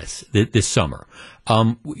Paris this summer,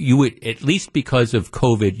 you would, at least because of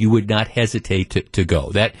COVID, you would not hesitate to go.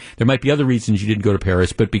 That there might be other reasons you didn't go to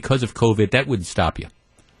Paris, but because of COVID, that wouldn't stop you.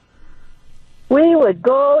 We would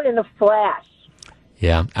go in a flash.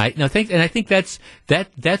 Yeah, I think that's,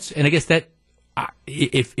 and I guess that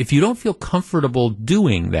if you don't feel comfortable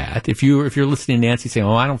doing that, if you're listening to Nancy saying,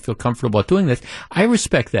 "Oh, I don't feel comfortable doing this," I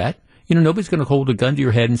respect that. Nobody's going to hold a gun to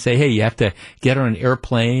your head and say, "Hey, you have to get on an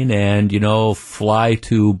airplane and fly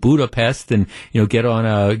to Budapest and get on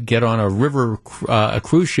a river a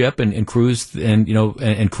cruise ship and cruise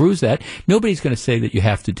and cruise that." Nobody's going to say that you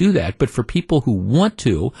have to do that. But for people who want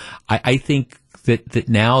to, I think that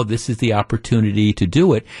now this is the opportunity to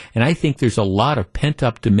do it. And I think there's a lot of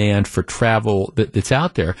pent-up demand for travel that's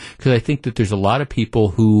out there, because I think that there's a lot of people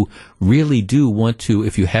who really do want to,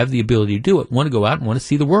 if you have the ability to do it, want to go out and want to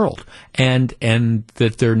see the world. And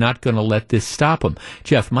that they're not going to let this stop them.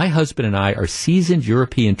 Jeff, my husband and I are seasoned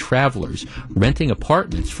European travelers renting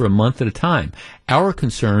apartments for a month at a time. Our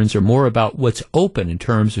concerns are more about what's open in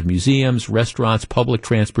terms of museums, restaurants, public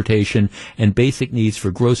transportation, and basic needs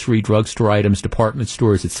for grocery, drugstore items, department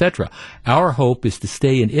stores, etc. Our hope is to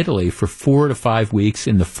stay in Italy for 4 to 5 weeks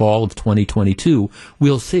in the fall of 2022.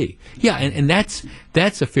 We'll see. Yeah, and that's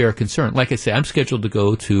a fair concern. Like I say, I'm scheduled to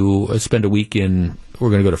go to spend a week we're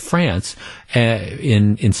going to go to France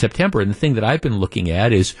in September. And the thing that I've been looking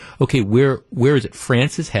at is, okay, where is it?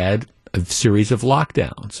 France has had a series of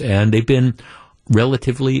lockdowns, and they've been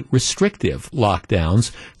relatively restrictive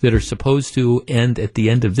lockdowns that are supposed to end at the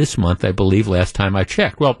end of this month, I believe, last time I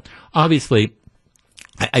checked. Well, obviously,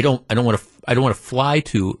 I don't want to fly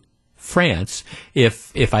to France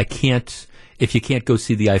if you can't go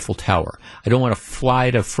see the Eiffel Tower. I don't want to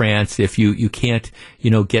fly to France if you can't,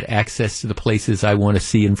 get access to the places I want to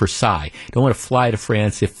see in Versailles. I don't want to fly to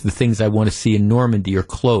France if the things I want to see in Normandy are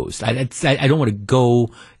closed. I don't want to go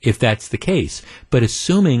if that's the case. But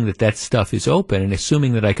assuming that stuff is open, and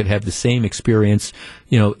assuming that I could have the same experience,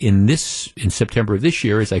 in September of this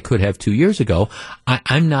year as I could have 2 years ago,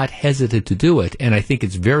 I'm not hesitant to do it. And I think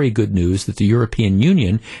it's very good news that the European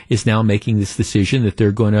Union is now making this decision that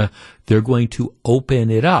they're going to open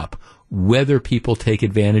it up. Whether people take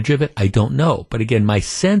advantage of it, I don't know. But again, my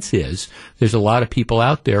sense is there's a lot of people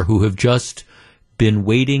out there who have just been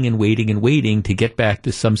waiting and waiting and waiting to get back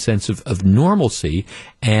to some sense of normalcy,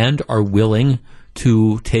 and are willing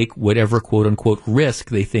to take whatever quote-unquote risk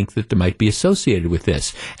they think that there might be associated with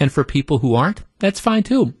this. And for people who aren't, that's fine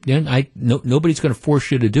too. Nobody's going to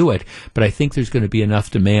force you to do it, but I think there's going to be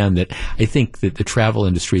enough demand that I think that the travel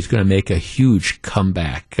industry is going to make a huge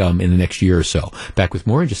comeback in the next year or so. Back with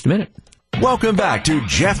more in just a minute. Welcome back to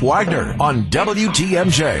Jeff Wagner on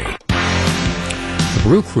WTMJ. The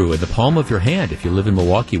Brew Crew in the palm of your hand. If you live in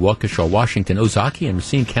Milwaukee, Waukesha, Washington, Ozaki, and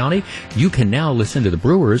Racine County, you can now listen to the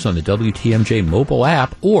Brewers on the WTMJ mobile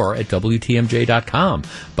app or at WTMJ.com.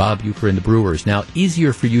 Bob Uecker and the Brewers. Now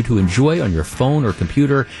easier for you to enjoy on your phone or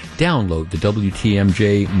computer. Download the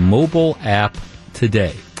WTMJ mobile app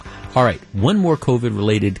today. All right, one more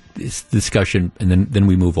COVID-related discussion, and then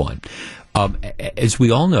we move on. As we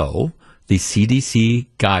all know, the CDC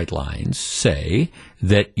guidelines say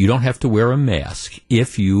that you don't have to wear a mask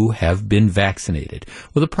if you have been vaccinated.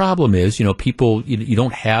 Well, the problem is, people, you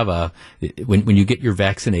don't have when you get your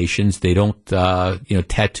vaccinations, they don't,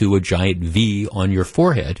 tattoo a giant V on your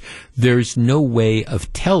forehead. There's no way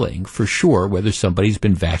of telling for sure whether somebody's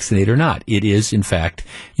been vaccinated or not. It is, in fact,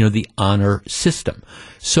 the honor system.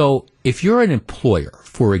 So if you're an employer,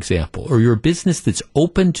 for example, or you're a business that's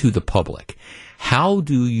open to the public, how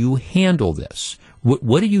do you handle this?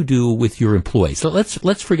 What do you do with your employees? So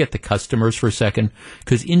let's forget the customers for a second,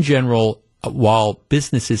 because in general, while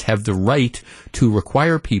businesses have the right to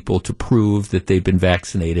require people to prove that they've been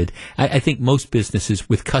vaccinated, I think most businesses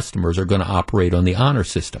with customers are going to operate on the honor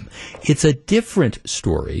system. It's a different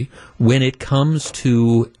story when it comes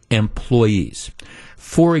to employees.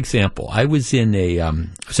 For example, I was in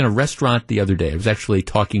a restaurant the other day. I was actually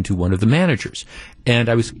talking to one of the managers, and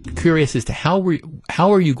I was curious as to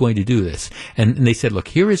how are you going to do this? And they said, look,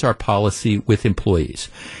 here is our policy with employees.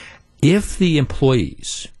 If the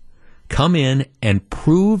employees come in and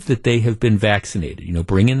prove that they have been vaccinated,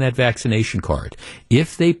 bring in that vaccination card.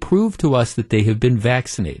 If they prove to us that they have been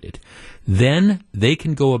vaccinated, then they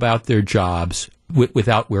can go about their jobs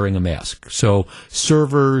without wearing a mask. So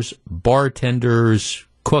servers, bartenders,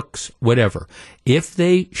 cooks, whatever. If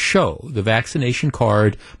they show the vaccination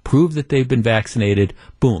card, prove that they've been vaccinated,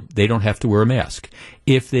 boom, they don't have to wear a mask.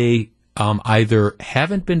 If they either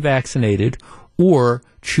haven't been vaccinated or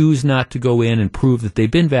choose not to go in and prove that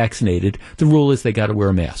they've been vaccinated, the rule is they got to wear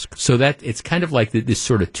a mask. So that it's kind of like this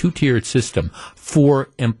sort of two-tiered system for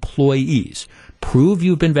employees. Prove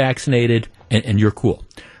you've been vaccinated and you're cool.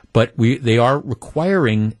 But they are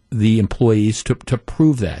requiring the employees to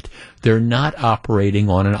prove that. They're not operating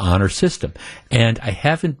on an honor system. And I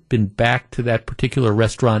haven't been back to that particular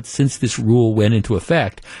restaurant since this rule went into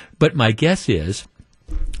effect. But my guess is,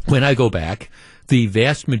 when I go back, the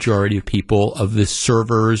vast majority of people, of the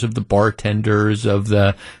servers, of the bartenders, of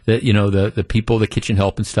the people, the kitchen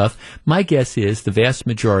help and stuff, my guess is the vast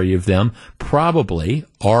majority of them probably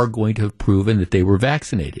are going to have proven that they were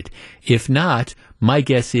vaccinated. If not, my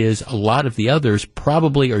guess is a lot of the others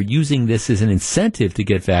probably are using this as an incentive to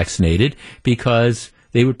get vaccinated because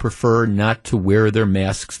they would prefer not to wear their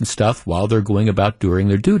masks and stuff while they're going about doing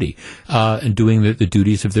their duty and doing the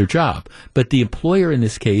duties of their job. But the employer in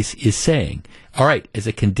this case is saying, all right, as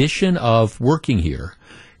a condition of working here,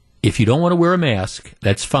 if you don't want to wear a mask,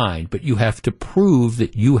 that's fine, but you have to prove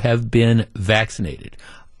that you have been vaccinated.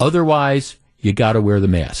 Otherwise, you got to wear the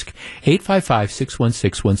mask.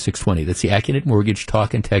 855-616-1620. That's the Acunet Mortgage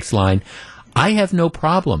talk and text line. I have no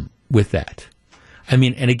problem with that. I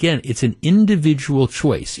mean, and again, it's an individual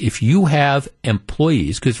choice. If you have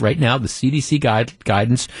employees, because right now the CDC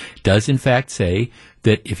guidance does in fact say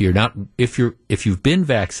that if you've been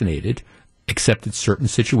vaccinated, except in certain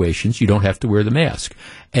situations, you don't have to wear the mask.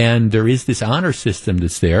 And there is this honor system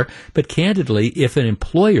that's there. But candidly, if an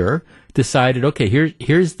employer decided, okay,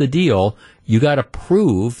 here's the deal, you got to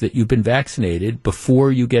prove that you've been vaccinated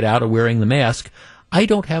before you get out of wearing the mask, I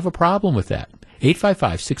don't have a problem with that.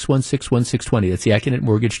 855-616-1620. That's the Acunet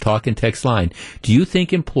Mortgage talk and text line. Do you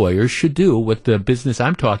think employers should do what the business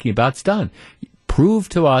I'm talking about's done? Prove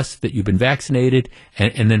to us that you've been vaccinated,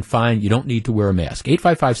 and then fine, you don't need to wear a mask.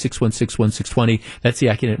 855-616-1620. That's the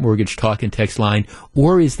Acunet Mortgage talk and text line.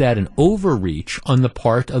 Or is that an overreach on the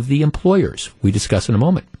part of the employers? We discuss in a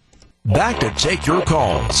moment. Back to take your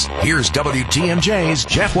calls. Here's WTMJ's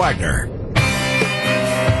Jeff Wagner.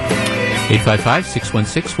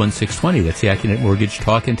 855-616-1620. That's the Acunet Mortgage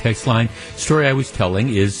talk and text line. Story I was telling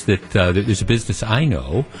is that there's a business I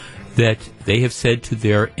know that they have said to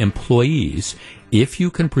their employees, if you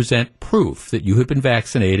can present proof that you have been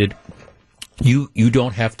vaccinated, you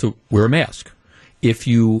don't have to wear a mask. If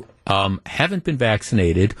you haven't been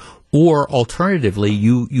vaccinated, or alternatively,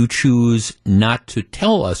 you choose not to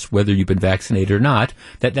tell us whether you've been vaccinated or not,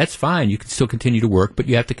 that's fine. You can still continue to work, but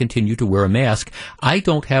you have to continue to wear a mask. I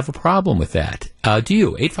don't have a problem with that. Do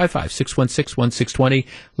you? 855-616-1620.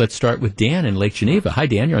 Let's start with Dan in Lake Geneva. Hi,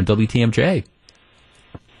 Dan. You're on WTMJ.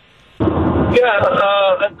 Yeah,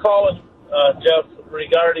 I'm calling, Jeff,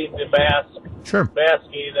 regarding the masking.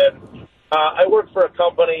 And I work for a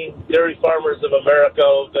company, Dairy Farmers of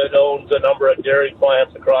America, that owns a number of dairy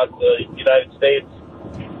plants across the United States.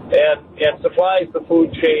 and supplies the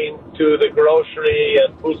food chain to the grocery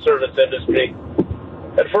and food service industry.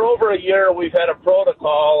 And for over a year, we've had a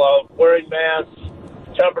protocol of wearing masks,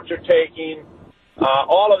 temperature taking,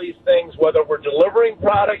 all of these things, whether we're delivering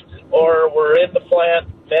products or we're in the plant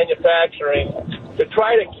manufacturing, to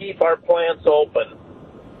try to keep our plants open.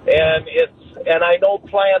 And I know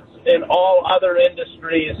plants in all other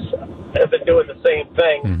industries have been doing the same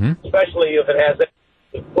thing, especially if it has anything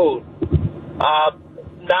to do with food.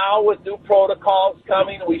 Now with new protocols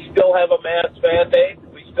coming, we still have a mask mandate.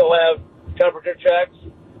 We still have temperature checks.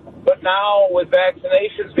 But now with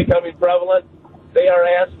vaccinations becoming prevalent, they are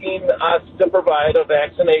asking us to provide a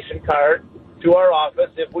vaccination card to our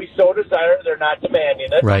office. If we so desire, they're not demanding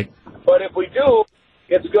it. Right. But if we do,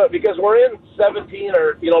 it's good because we're in 17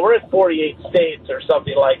 or, we're in 48 states or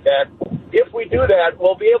something like that. If we do that,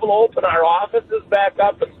 we'll be able to open our offices back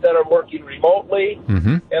up instead of working remotely,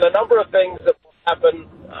 and a number of things that will happen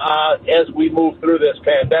as we move through this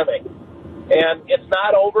pandemic. And it's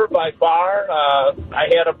not over by far. I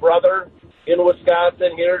had a brother in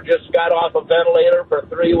Wisconsin here, just got off a ventilator for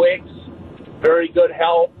 3 weeks. Very good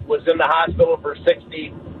health, was in the hospital for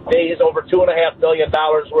 60 days, over $2.5 million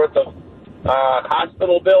worth of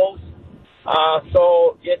hospital bills.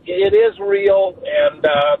 So it is real, and,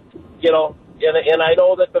 and I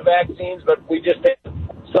know that the vaccines, but we just had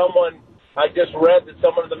I just read that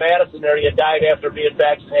someone in the Madison area died after being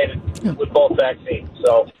vaccinated with both vaccines.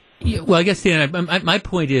 So. Yeah, well, I guess, Dan, my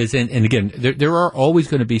point is, and again, there are always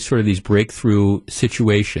going to be sort of these breakthrough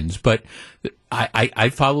situations, but I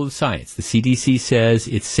follow the science. The CDC says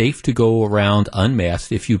it's safe to go around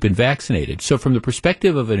unmasked if you've been vaccinated. So from the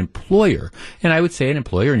perspective of an employer, and I would say an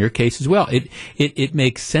employer in your case as well, it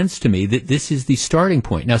makes sense to me that this is the starting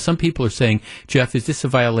point. Now, some people are saying, Jeff, is this a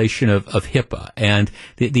violation of HIPAA? And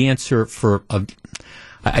the answer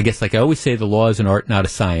I guess, like I always say, the law is an art, not a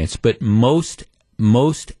science, but most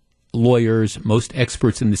lawyers, most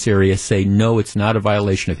experts in this area say, no, it's not a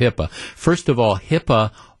violation of HIPAA. First of all,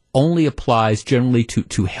 HIPAA only applies generally to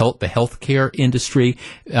the healthcare industry.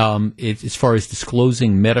 As far as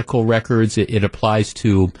disclosing medical records, it applies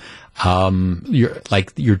to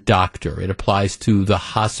your doctor. It applies to the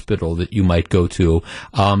hospital that you might go to,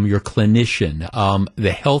 your clinician, the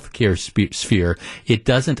healthcare sphere. It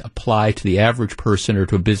doesn't apply to the average person or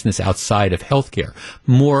to a business outside of healthcare.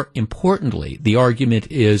 More importantly, the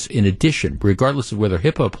argument is, in addition, regardless of whether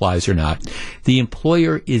HIPAA applies or not, the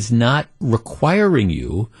employer is not requiring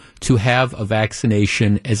you to have a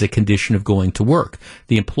vaccination as a condition of going to work.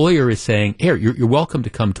 The employer is saying, here, you're welcome to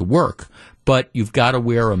come to work, but you've got to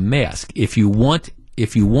wear a mask. If you want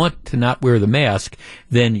to not wear the mask,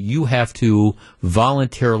 then you have to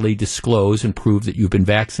voluntarily disclose and prove that you've been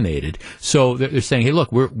vaccinated. So they're saying, hey,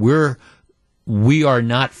 look, we are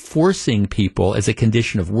not forcing people as a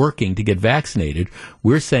condition of working to get vaccinated.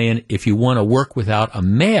 We're saying if you want to work without a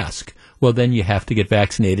mask, well, then you have to get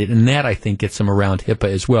vaccinated. And that, I think, gets them around HIPAA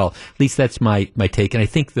as well. At least that's my take. And I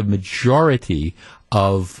think the majority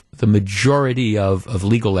of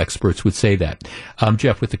legal experts would say that.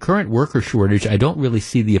 Jeff, with the current worker shortage, I don't really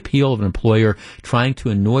see the appeal of an employer trying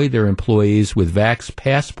to annoy their employees with vax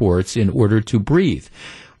passports in order to breathe.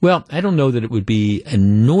 Well, I don't know that it would be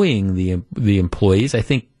annoying the employees. I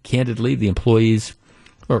think, candidly, the employees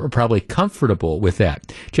are probably comfortable with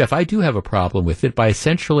that. Jeff, I do have a problem with it by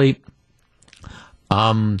essentially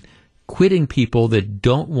quitting people that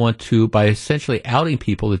don't want to, by essentially outing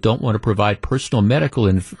people that don't want to provide personal medical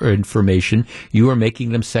information. You are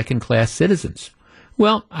making them second-class citizens.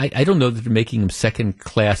 Well, I don't know that they're making them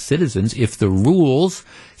second-class citizens if the rules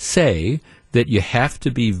say that you have to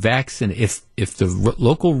be vaccinated. If the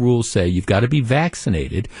local rules say you've got to be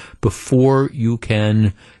vaccinated before you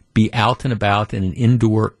can be out and about in an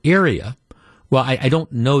indoor area, well, I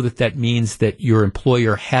don't know that means that your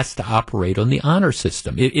employer has to operate on the honor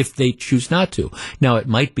system if they choose not to. Now, it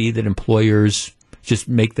might be that employers just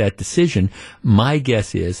make that decision. My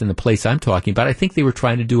guess is, in the place I'm talking about, I think they were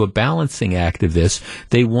trying to do a balancing act of this.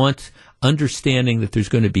 They want understanding that there's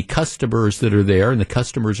going to be customers that are there, and the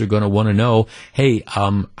customers are going to want to know, hey,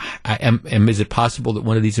 is it possible that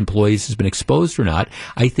one of these employees has been exposed or not?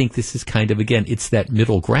 I think this is kind of, again, it's that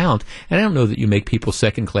middle ground. And I don't know that you make people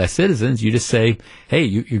second-class citizens. You just say, hey,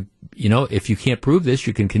 you if you can't prove this,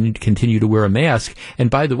 you can continue to wear a mask.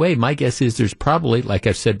 And by the way, my guess is there's probably, like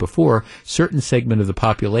I've said before, certain segment of the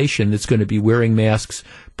population that's going to be wearing masks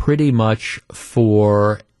pretty much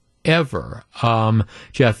forever.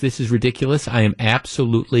 Jeff, this is ridiculous. I am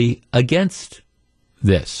absolutely against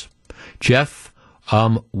this. Jeff,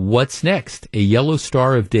 what's next? A yellow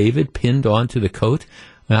Star of David pinned onto the coat?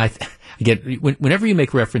 And again, whenever you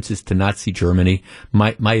make references to Nazi Germany,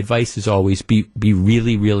 my advice is always be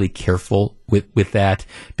really, really careful with that,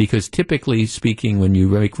 because typically speaking, when you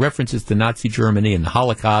make references to Nazi Germany and the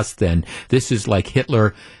Holocaust, then this is like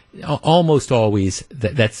Hitler. Almost always,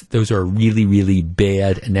 those are really, really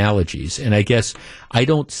bad analogies. And I guess I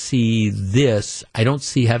don't see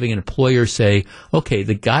having an employer say, okay,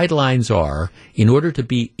 the guidelines are, in order to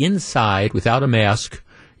be inside without a mask,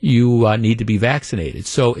 you need to be vaccinated.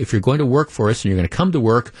 So if you're going to work for us and you're going to come to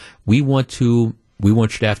work, we want you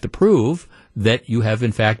to have to prove that you have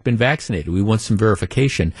in fact been vaccinated. We want some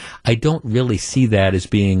verification. I don't really see that as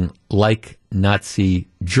being like Nazi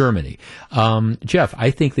Germany. Jeff, I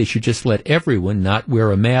think they should just let everyone not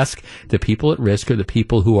wear a mask. The people at risk are the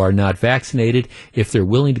people who are not vaccinated. If they're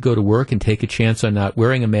willing to go to work and take a chance on not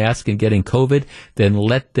wearing a mask and getting COVID, then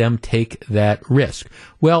let them take that risk.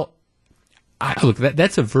 Well, look,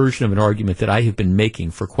 that's a version of an argument that I have been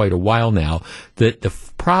making for quite a while now. The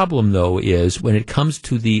problem, though, is when it comes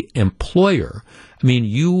to the employer, I mean,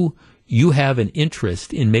 you have an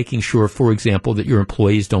interest in making sure, for example, that your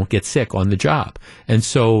employees don't get sick on the job. And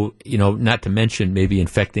so, not to mention maybe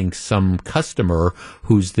infecting some customer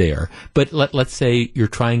who's there. But let's say you're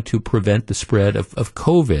trying to prevent the spread of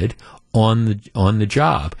COVID on the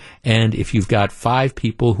job. And if you've got 5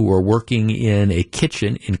 people who are working in a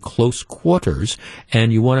kitchen in close quarters,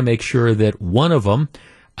 and you want to make sure that one of them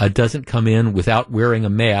doesn't come in without wearing a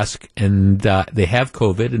mask, and they have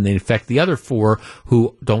COVID, and they infect the other 4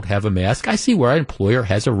 who don't have a mask, I see where an employer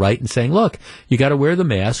has a right in saying, look, you got to wear the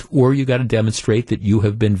mask, or you got to demonstrate that you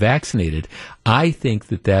have been vaccinated. I think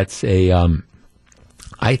that that's a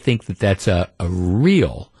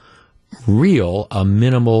a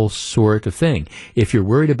minimal sort of thing. If you're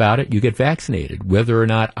worried about it, you get vaccinated. Whether or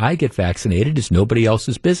not I get vaccinated is nobody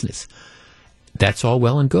else's business. That's all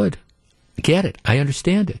well and good. Get it. I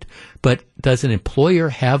understand it. But does an employer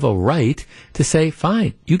have a right to say,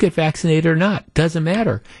 fine, you get vaccinated or not? Doesn't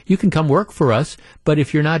matter. You can come work for us, but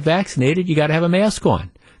if you're not vaccinated, you got to have a mask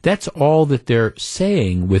on. That's all that they're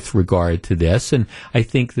saying with regard to this, and I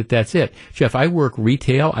think that that's it. Jeff, I work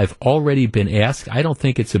retail. I've already been asked. I don't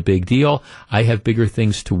think it's a big deal. I have bigger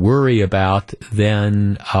things to worry about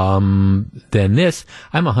than this.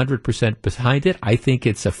 I'm 100% behind it. I think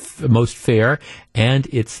it's the most fair, and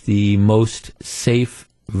it's the most safe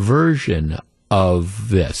version of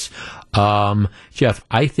this. Jeff,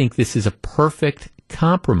 I think this is a perfect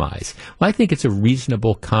compromise. Well, I think it's a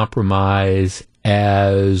reasonable compromise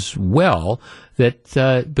as well,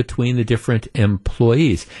 that between the different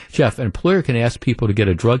employees. Jeff, an employer can ask people to get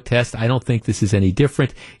a drug test. I don't think this is any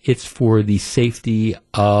different. It's for the safety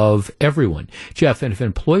of everyone. Jeff, and if an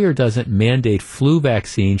employer doesn't mandate flu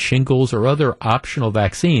vaccine, shingles, or other optional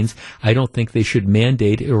vaccines, I don't think they should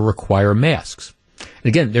mandate or require masks. And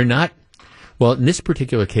again, they're not. Well, in this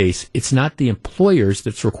particular case, it's not the employers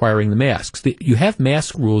that's requiring the masks. You have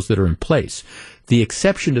mask rules that are in place. The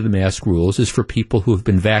exception to the mask rules is for people who have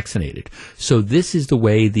been vaccinated. So this is the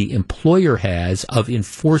way the employer has of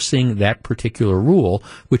enforcing that particular rule,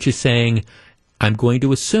 which is saying, I'm going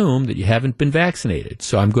to assume that you haven't been vaccinated.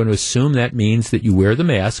 So I'm going to assume that means that you wear the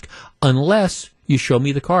mask unless you show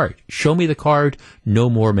me the card. Show me the card, no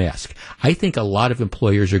more mask. I think a lot of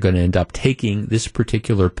employers are going to end up taking this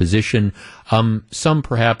particular position. Some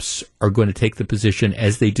perhaps are going to take the position,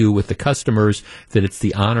 as they do with the customers, that it's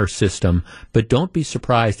the honor system. But don't be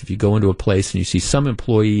surprised if you go into a place and you see some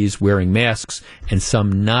employees wearing masks and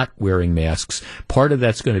some not wearing masks. Part of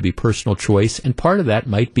that's going to be personal choice, and part of that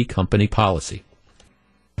might be company policy.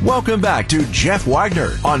 Welcome back to Jeff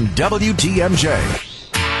Wagner on WTMJ.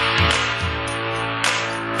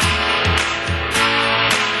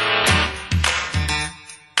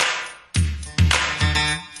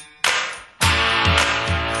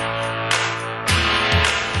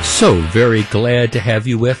 So very glad to have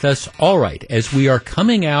you with us. All right, as we are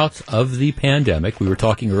coming out of the pandemic, we were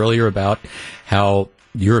talking earlier about how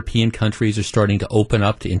European countries are starting to open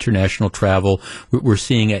up to international travel. We're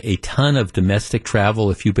seeing a ton of domestic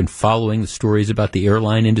travel. If you've been following the stories about the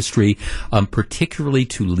airline industry, particularly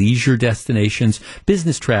to leisure destinations,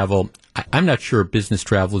 business travel, I'm not sure business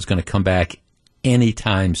travel is going to come back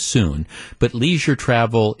anytime soon, but leisure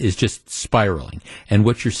travel is just spiraling. And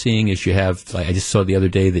what you're seeing is you have, I just saw the other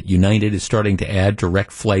day that United is starting to add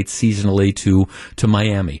direct flights seasonally to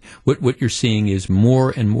Miami. What you're seeing is more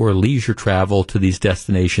and more leisure travel to these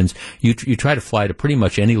destinations. You try to fly to pretty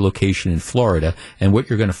much any location in Florida, and what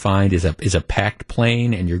you're going to find is a packed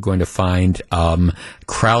plane, and you're going to find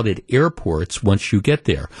crowded airports once you get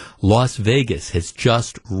there. Las Vegas has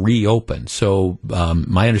just reopened. So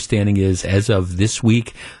my understanding is, as of of this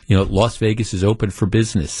week. Las Vegas is open for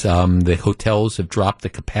business. The hotels have dropped the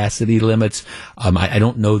capacity limits. I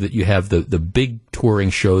don't know that you have the big touring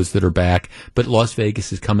shows that are back, but Las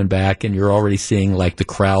Vegas is coming back, and you're already seeing like the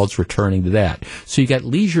crowds returning to that. So you got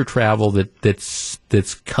leisure travel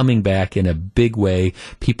that's coming back in a big way.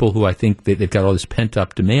 People who I think they've got all this pent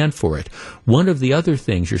up demand for it. One of the other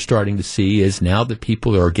things you're starting to see is now that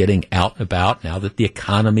people are getting out and about, now that the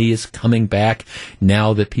economy is coming back,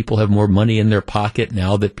 now that people have more money in their pocket,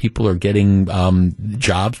 now that people are getting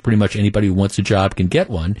jobs, pretty much anybody who wants a job can get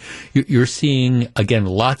one. You're seeing, again,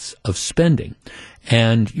 lots of spending.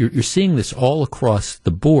 And you're seeing this all across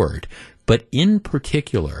the board. But in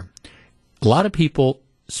particular, a lot of people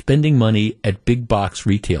spending money at big box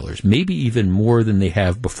retailers, maybe even more than they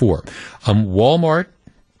have before. Walmart,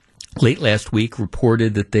 late last week,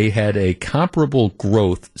 reported that they had a comparable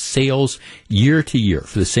growth sales year to year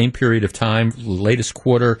for the same period of time, latest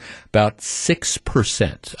quarter, about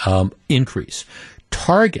 6% increase.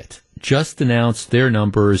 Target just announced their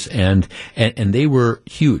numbers, and they were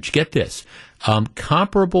huge. Get this.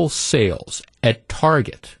 Comparable sales at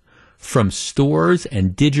Target from stores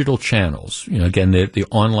and digital channels, again, the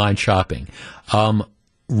online shopping,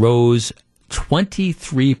 rose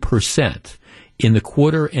 23% in the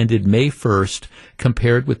quarter ended May 1st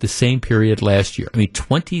compared with the same period last year.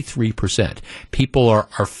 23%. People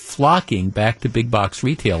are flocking back to big box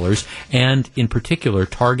retailers, and in particular,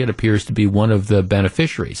 Target appears to be one of the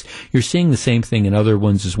beneficiaries. You're seeing the same thing in other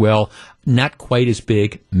ones as well. Not quite as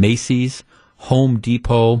big. Macy's, Home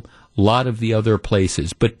Depot, a lot of the other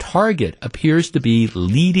places. But Target appears to be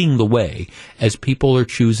leading the way as people are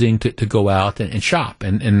choosing to go out and shop.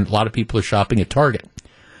 And a lot of people are shopping at Target.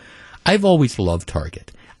 I've always loved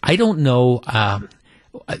Target. I don't know.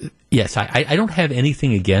 Yes, I don't have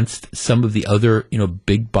anything against some of the other,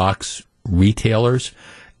 big box retailers.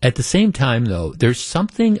 At the same time, though, there's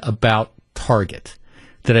something about Target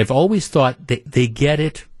that I've always thought they get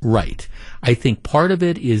it right. I think part of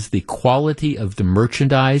it is the quality of the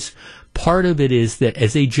merchandise. Part of it is that,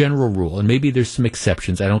 as a general rule, and maybe there's some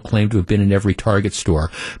exceptions, I don't claim to have been in every Target store.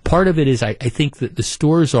 Part of it is I think that the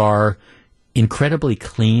stores are incredibly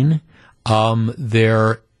clean.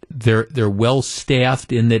 They're well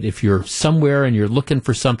staffed in that if you're somewhere and you're looking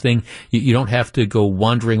for something, you don't have to go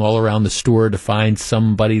wandering all around the store to find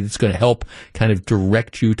somebody that's going to help kind of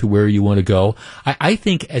direct you to where you want to go. I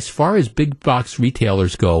think as far as big box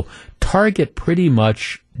retailers go, Target pretty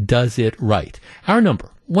much does it right. Our number,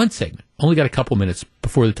 one segment, only got a couple minutes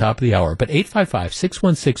before the top of the hour, but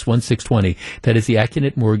 855-616-1620, that is the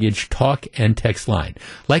Acunet Mortgage talk and text line.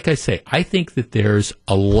 Like I say, I think that there's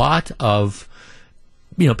a lot of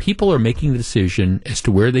people are making the decision as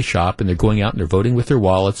to where they shop, and they're going out and they're voting with their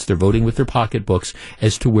wallets, they're voting with their pocketbooks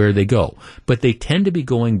as to where they go. But they tend to be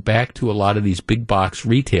going back to a lot of these big box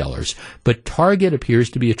retailers. But Target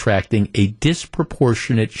appears to be attracting a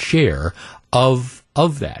disproportionate share of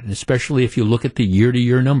that. And especially if you look at the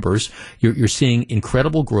year-to-year numbers, you're seeing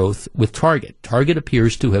incredible growth with Target. Target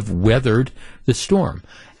appears to have weathered the storm.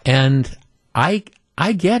 And I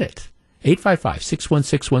get it.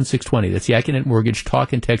 855-616-1620. That's the Acunet Mortgage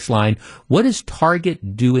talk and text line. What is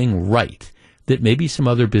Target doing right that maybe some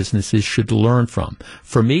other businesses should learn from?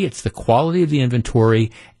 For me, it's the quality of the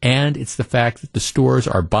inventory, and it's the fact that the stores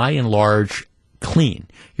are by and large clean.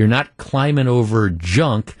 You're not climbing over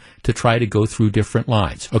junk to try to go through different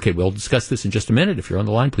lines. Okay, we'll discuss this in just a minute. If you're on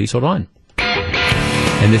the line, please hold on.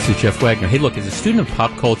 And this is Jeff Wagner. Hey, look, as a student of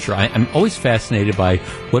pop culture, I'm always fascinated by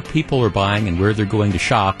what people are buying and where they're going to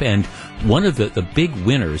shop. And one of the big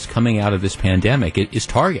winners coming out of this pandemic is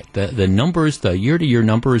Target. The numbers, the year-to-year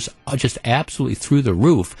numbers are just absolutely through the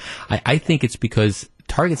roof. I think it's because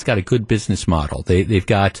Target's got a good business model. They've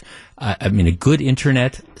got, a good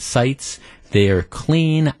internet sites. They're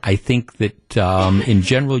clean. I think that in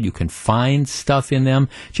general you can find stuff in them.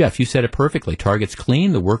 Jeff, you said it perfectly. Target's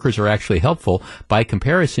clean. The workers are actually helpful. By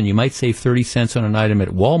comparison, you might save 30 cents on an item at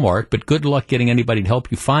Walmart, but good luck getting anybody to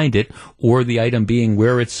help you find it or the item being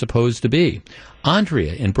where it's supposed to be.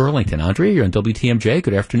 Andrea in Burlington. Andrea, you're on WTMJ.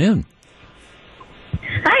 Good afternoon.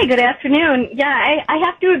 Hi, good afternoon. Yeah, I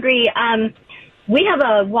have to agree. We have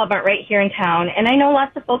a Walmart right here in town, and I know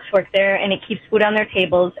lots of folks work there, and it keeps food on their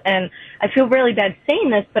tables, and I feel really bad saying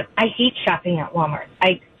this, but I hate shopping at Walmart.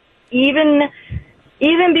 Even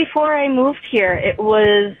before I moved here, it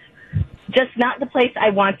was just not the place I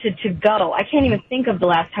wanted to go. I can't even think of the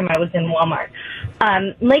last time I was in Walmart.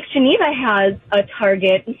 Lake Geneva has a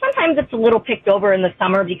Target, and sometimes it's a little picked over in the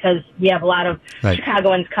summer because we have a lot of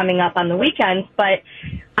Chicagoans coming up on the weekends, but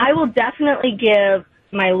I will definitely give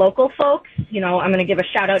my local folks, I'm going to give a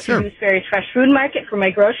shout out to Gooseberry's Fresh Food Market for my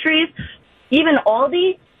groceries. even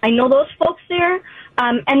Aldi, I know those folks there.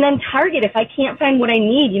 And then Target, if I can't find what I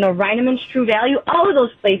need, Reinemann's True Value, all of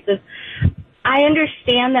those places. I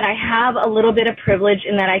understand that I have a little bit of privilege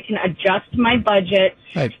in that I can adjust my budget,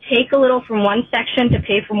 right, take a little from one section to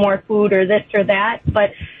pay for more food or this or that.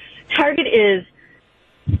 But Target is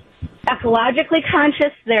ecologically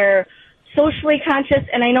conscious. They're socially conscious.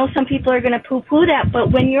 And I know some people are going to poo-poo that.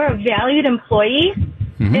 But when you're a valued employee,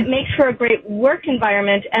 it makes for a great work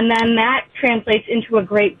environment, and then that translates into a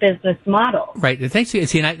great business model. Right. And thanks.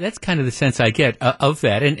 See, and that's kind of the sense I get of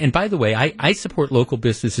that. And by the way, I support local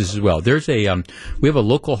businesses as well. There's we have a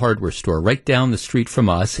local hardware store right down the street from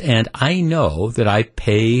us, and I know that I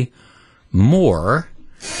pay more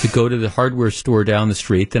to go to the hardware store down the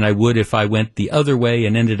street than I would if I went the other way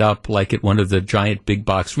and ended up like at one of the giant big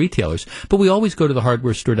box retailers. But we always go to the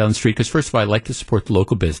hardware store down the street because, first of all, I like to support the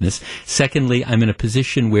local business. Secondly, I'm in a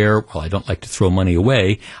position where, well, I don't like to throw money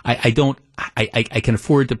away. I can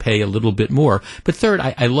afford to pay a little bit more. But third,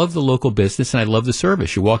 I love the local business and I love the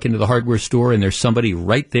service. You walk into the hardware store and there's somebody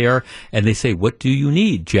right there and they say, "What do you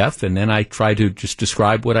need, Jeff?" And then I try to just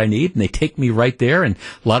describe what I need and they take me right there. And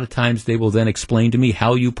a lot of times they will then explain to me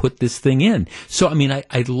how you put this thing in. So, I mean,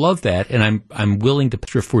 I love that and I'm willing to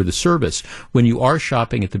pay for the service. When you are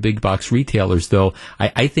shopping at the big box retailers, though,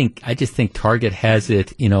 I just think Target has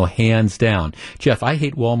it, hands down. Jeff, I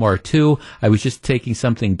hate Walmart too. I was just taking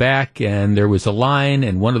something back and there was a line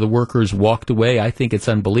and one of the workers walked away. I think it's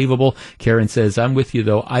unbelievable. Karen says, "I'm with you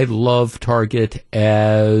though. I love Target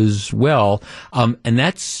as well." And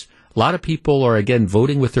that's, a lot of people are, again,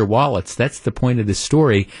 voting with their wallets. That's the point of this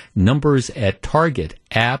story. Numbers at Target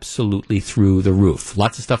absolutely through the roof.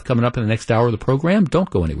 Lots of stuff coming up in the next hour of the program. Don't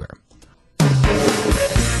go anywhere.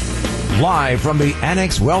 Live from the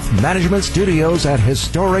Annex Wealth Management Studios at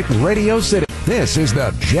historic Radio City, this is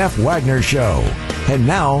the Jeff Wagner Show. And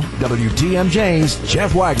now, WTMJ's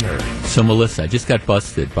Jeff Wagner. So, Melissa, I just got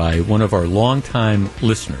busted by one of our longtime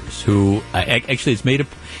listeners who actually has made a...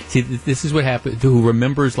 See, this is what happens, who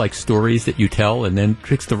remembers, like, stories that you tell and then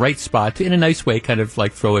picks the right spot to, in a nice way, kind of,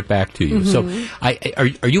 like, throw it back to you. Mm-hmm.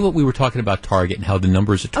 So, are you what we were talking about Target and how the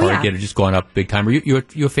numbers at Target are just going up big time? Are you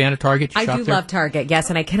a fan of Target? I do love Target, yes,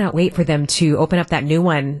 and I cannot wait for them to open up that new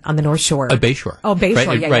one on the North Shore. Bayshore. Oh,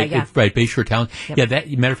 Bayshore, right, yeah. Right, Bayshore Town. Yep.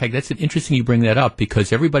 Yeah, matter of fact, that's interesting you bring that up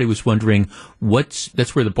because everybody was wondering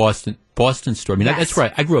that's where the Boston store. I mean, that's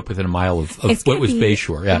right. I grew up within a mile of what was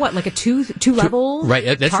Bayshore. Yeah. What, like a two level? Right.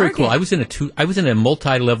 That's Target? very cool. I was in a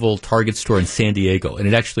multi-level Target store in San Diego, and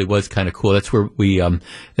it actually was kind of cool. That's where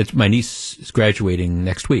my niece is graduating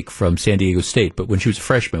next week from San Diego State. But when she was a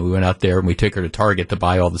freshman, we went out there and we took her to Target to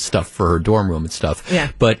buy all the stuff for her dorm room and stuff.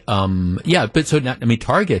 Yeah. But so now, I mean,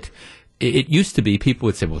 Target. It used to be people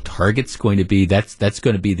would say, well, Target's going to be, that's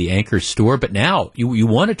going to be the anchor store. But now you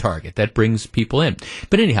want a Target. That brings people in.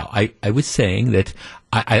 But anyhow, I was saying that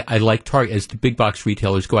I like Target. As the big box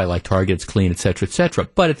retailers go, I like Target. It's clean, et cetera, et cetera.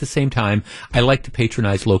 But at the same time, I like to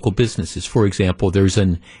patronize local businesses. For example, there's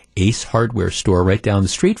an Ace Hardware store right down the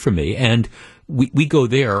street from me. And we go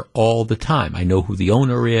there all the time. I know who the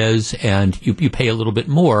owner is and you pay a little bit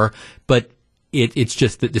more, but it's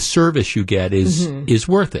just that the service you get is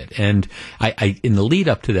worth it. And I in the lead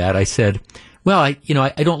up to that, I said, well, I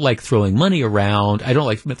don't like throwing money around. I don't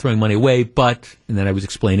like throwing money away, and then I was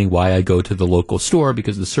explaining why I go to the local store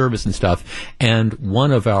because of the service and stuff. And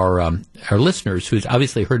one of our listeners, who's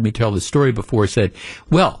obviously heard me tell this story before, said,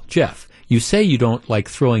 "Well, Jeff, you say you don't like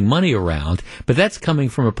throwing money around, but that's coming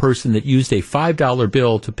from a person that used a $5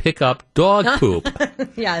 bill to pick up dog poop."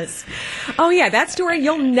 Yes. Oh, yeah, that story,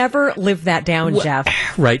 you'll never live that down, Jeff.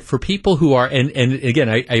 Right. For people who are, and again,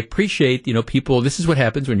 I appreciate, people, this is what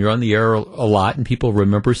happens when you're on the air a lot and people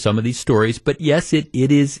remember some of these stories. But yes, it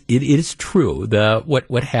is true.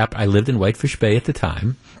 What happened, I lived in Whitefish Bay at the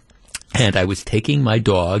time, and I was taking my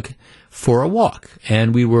dog for a walk,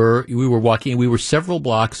 and we were walking. We were several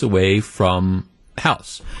blocks away from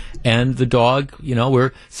house, and the dog,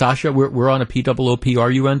 we're on a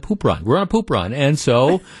POOPRUN poop run. We're on a poop run, and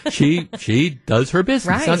so she does her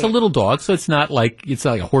business. Right. Now, it's a little dog, so it's not like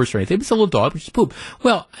a horse or anything. It's a little dog, but she's poop.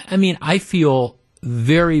 Well, I mean, I feel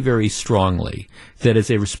very, very strongly that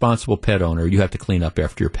as a responsible pet owner, you have to clean up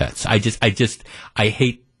after your pets. I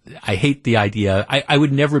hate the idea. I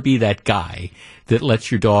would never be that guy that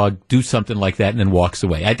lets your dog do something like that and then walks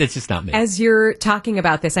away. That's just not me. As you're talking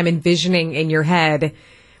about this, I'm envisioning in your head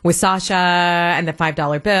with Sasha and the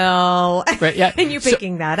 $5 bill, right, yeah. and you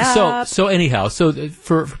picking that up. So anyhow, for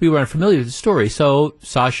people who aren't familiar with the story, so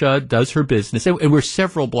Sasha does her business, and we're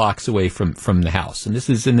several blocks away from the house, and this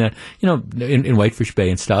is in in Whitefish Bay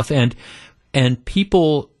and stuff, and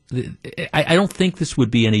people I don't think this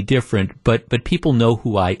would be any different, but people know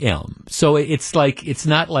who I am. So it's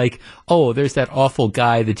not like, oh, there's that awful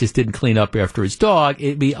guy that just didn't clean up after his dog.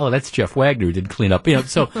 It'd be, oh, that's Jeff Wagner who didn't clean up.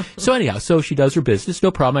 So anyhow, so she does her business,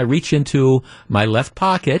 no problem. I reach into my left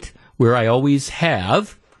pocket where I always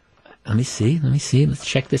have. Let me see. Let's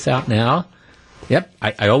check this out now. Yep,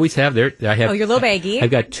 I always have there. I have. Oh, your little baggie.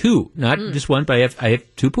 I've got two, not just one, but I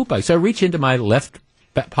have two poop bags. So I reach into my left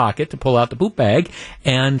pocket to pull out the poop bag,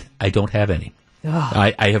 and I don't have any.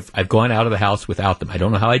 Oh. I've gone out of the house without them. I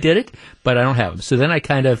don't know how I did it, but I don't have them. So then I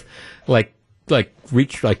kind of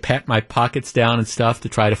pat my pockets down and stuff to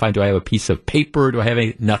try to find, do I have a piece of paper? Do I have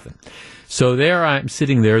any? Nothing. So there I'm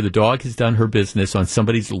sitting there. The dog has done her business on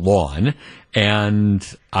somebody's lawn,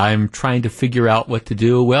 and I'm trying to figure out what to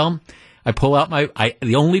do. Well, I pull out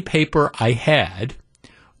the only paper I had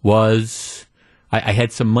was, I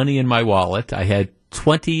had some money in my wallet. I had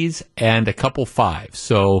 20s and a couple 5s.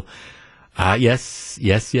 So, yes.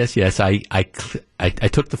 I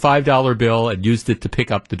took the $5 bill and used it to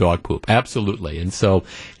pick up the dog poop. Absolutely. And so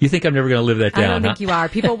you think I'm never going to live that down? I don't think you are.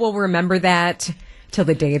 People will remember that till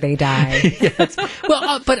the day they die. Yes.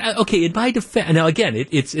 Well, okay. In my defense, now again,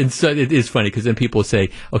 it is funny because then people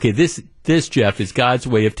say, okay, this Jeff is God's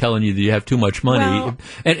way of telling you that you have too much money. Well,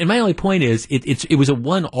 and my only point is, it was a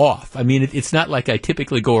one-off. I mean, it's not like I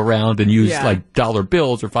typically go around and use like dollar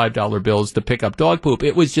bills or $5 bills to pick up dog poop.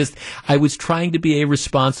 It was just I was trying to be a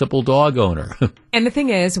responsible dog owner. And the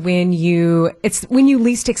thing is, when you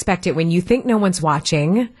least expect it, when you think no one's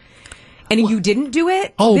watching. And you didn't do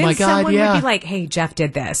it? Oh then my God! Someone yeah. would be like, "Hey, Jeff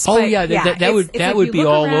did this." Oh but, that would be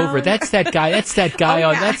all over. That's that guy. That's that guy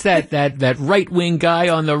on. That's that right wing guy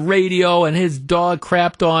on the radio, and his dog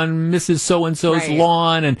crapped on Mrs. So and So's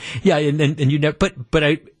lawn, and you never.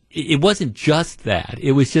 But it wasn't just that.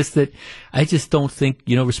 It was just that I just don't think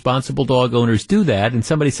responsible dog owners do that. And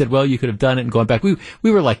somebody said, "Well, you could have done it and gone back." We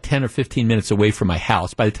were like 10 or 15 minutes away from my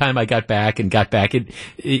house. By the time I got back, it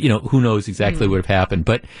who knows exactly what would have happened,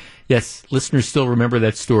 but. Yes, listeners still remember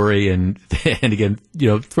that story, and again,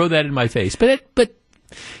 throw that in my face. But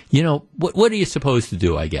what are you supposed to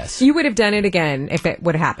do? I guess you would have done it again if it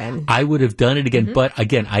would happen. I would have done it again, but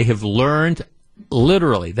again, I have learned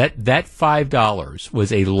literally that $5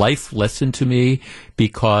 was a life lesson to me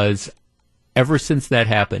because ever since that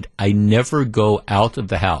happened, I never go out of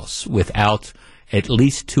the house without at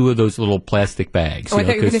least 2 of those little plastic bags. Oh, I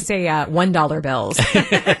thought you were going to say $1 bills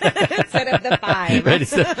instead of the 5. Right,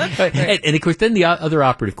 and of course, then the other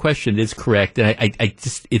operative question is correct, and I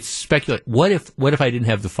just it's speculate. What if I didn't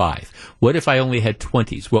have the 5? What if I only had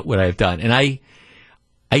 20s? What would I have done? And I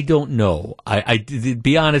don't know. I to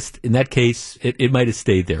be honest, in that case, it might have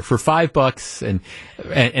stayed there for $5.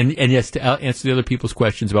 And yes, to answer the other people's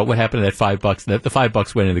questions about what happened to that $5, that the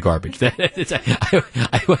 $5 went in the garbage.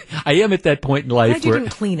 I am at that point in life where you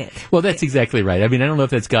didn't clean it. Well, that's exactly right. I mean, I don't know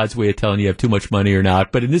if that's God's way of telling you have too much money or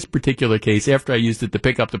not, but in this particular case, after I used it to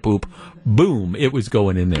pick up the poop, boom, it was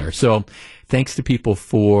going in there. So. Thanks to people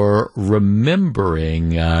for remembering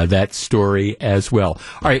that story as well.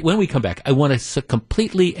 All right, when we come back, I want to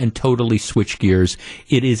completely and totally switch gears.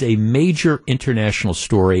 It is a major international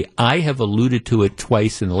story. I have alluded to it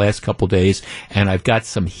twice in the last couple of days, and I've got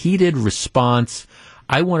some heated response.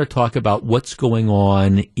 I want to talk about what's going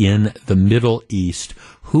on in the Middle East.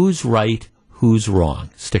 Who's right? Who's wrong?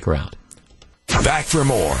 Stick around. Back for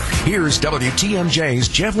more. Here's WTMJ's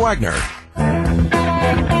Jeff Wagner.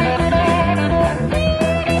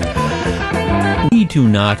 We do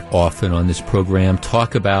not often on this program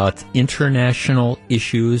talk about international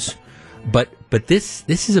issues, but this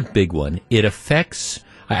is a big one. It affects,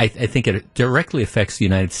 I think it directly affects the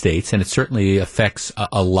United States, and it certainly affects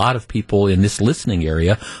a lot of people in this listening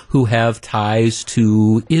area who have ties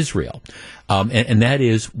to Israel. And that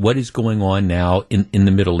is what is going on now in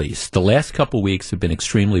the Middle East. The last couple of weeks have been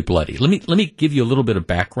extremely bloody. Let me give you a little bit of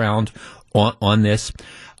background on this.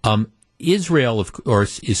 Israel, of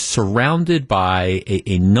course, is surrounded by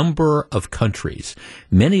a number of countries.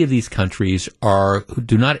 Many of these countries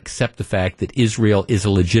do not accept the fact that Israel is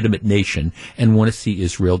a legitimate nation and want to see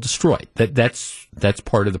Israel destroyed. That's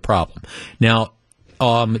part of the problem. Now,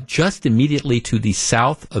 just immediately to the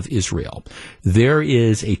south of Israel, there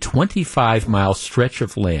is a 25-mile stretch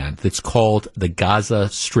of land that's called the Gaza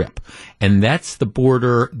Strip. And that's the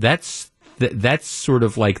border, that's sort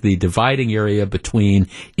of like the dividing area between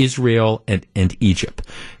Israel and Egypt.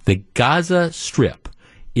 The Gaza Strip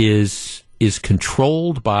is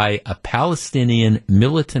controlled by a Palestinian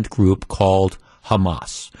militant group called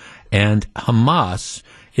Hamas. And Hamas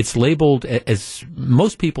It's labeled as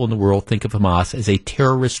most people in the world think of Hamas as a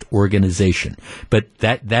terrorist organization, but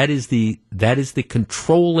that is the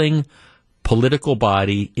controlling political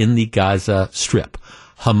body in the Gaza Strip.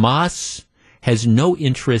 Hamas has no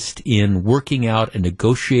interest in working out a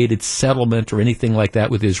negotiated settlement or anything like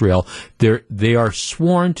that with Israel. They are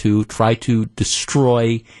sworn to try to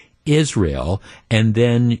destroy Israel and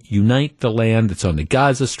then unite the land that's on the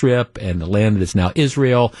Gaza Strip and the land that is now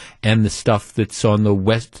Israel and the stuff that's on the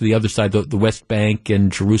west, the other side, the West Bank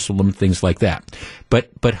and Jerusalem, things like that.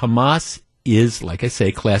 But Hamas is, like I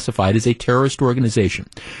say, classified as a terrorist organization.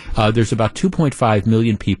 There's about 2.5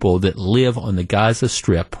 million people that live on the Gaza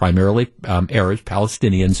Strip, primarily Arabs,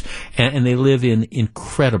 Palestinians, and they live in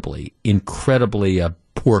incredibly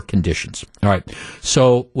poor conditions. All right.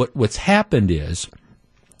 So what's happened is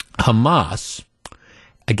Hamas,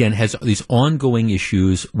 again, has these ongoing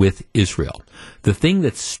issues with Israel. The thing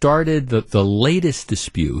that started the latest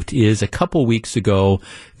dispute is a couple weeks ago,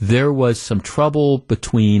 there was some trouble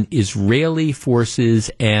between Israeli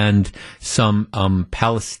forces and some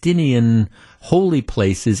Palestinian holy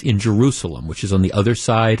places in Jerusalem, which is on the other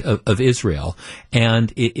side of Israel.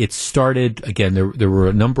 And it started, again, there were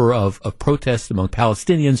a number of protests among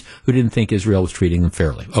Palestinians who didn't think Israel was treating them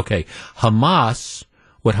fairly. Okay,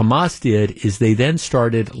 what Hamas did is they then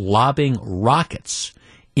started lobbing rockets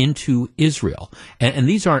into Israel. And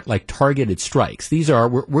these aren't like targeted strikes. These are,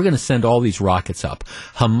 we're going to send all these rockets up.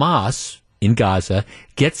 Hamas in Gaza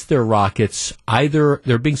gets their rockets, either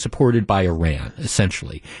they're being supported by Iran,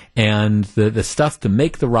 essentially. And the stuff to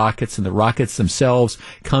make the rockets and the rockets themselves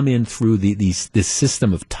come in through this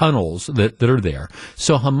system of tunnels that are there.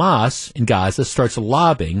 So Hamas in Gaza starts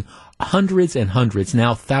lobbing hundreds and hundreds,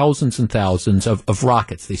 now thousands and thousands of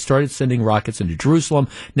rockets. They started sending rockets into Jerusalem.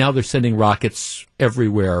 Now they're sending rockets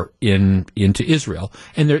everywhere into Israel,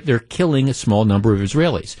 and they're killing a small number of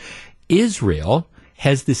Israelis. Israel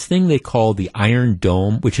has this thing they call the Iron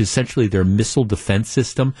Dome, which is essentially their missile defense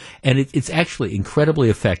system, and it's actually incredibly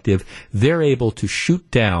effective. They're able to shoot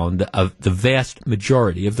down the vast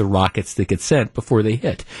majority of the rockets that get sent before they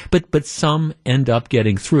hit, but some end up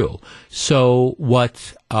getting through. So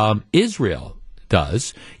what Israel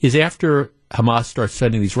does is, after Hamas starts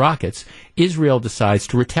sending these rockets, Israel decides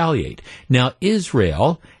to retaliate. Now,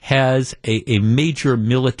 Israel has a major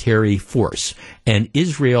military force, and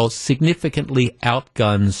Israel significantly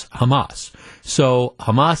outguns Hamas. So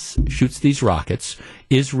Hamas shoots these rockets.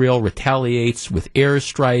 Israel retaliates with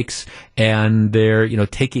airstrikes, and they're,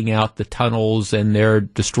 taking out the tunnels, and they're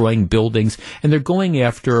destroying buildings, and they're going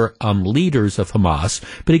after leaders of Hamas.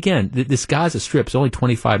 But again, this Gaza Strip is only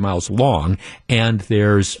 25 miles long, and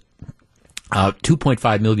there's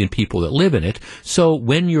 2.5 million people that live in it. So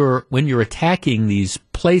when you're attacking these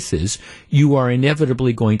places, you are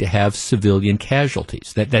inevitably going to have civilian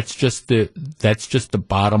casualties. That's just the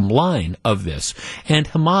bottom line of this. And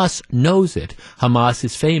Hamas knows it. Hamas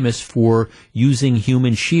is famous for using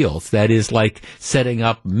human shields. That is, like setting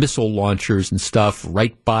up missile launchers and stuff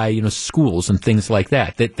right by schools and things like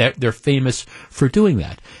that. They're famous for doing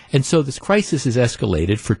that. And so this crisis has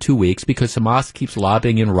escalated for 2 weeks because Hamas keeps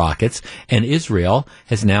lobbing in rockets, and Israel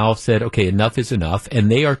has now said, okay, enough is enough,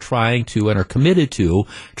 and they are trying to, and are committed to,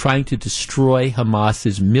 trying to destroy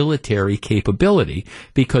Hamas's military capability,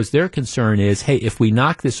 because their concern is, hey, if we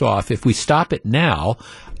knock this off, if we stop it now,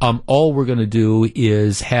 all we're going to do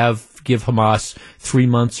is give Hamas 3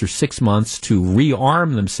 months or 6 months to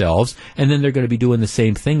rearm themselves, and then they're going to be doing the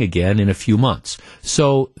same thing again in a few months.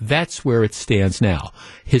 So that's where it stands now.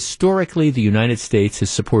 Historically, the United States has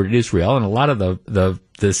supported Israel, and a lot of the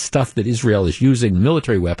stuff that Israel is using,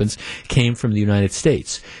 military weapons, came from the United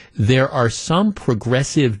States. There are some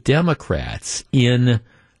progressive Democrats in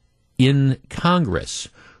Congress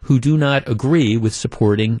who do not agree with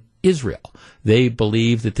supporting Israel. They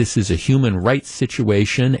believe that this is a human rights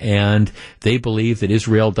situation, and they believe that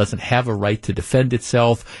Israel doesn't have a right to defend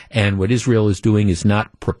itself, and what Israel is doing is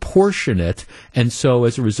not proportionate, and so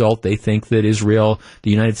as a result they think that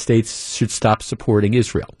the United States should stop supporting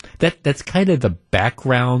Israel. That's kind of the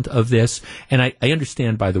background of this, and I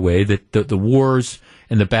understand, by the way, that the wars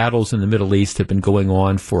and the battles in the Middle East have been going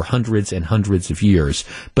on for hundreds and hundreds of years.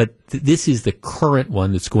 But this is the current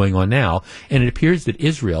one that's going on now, and it appears that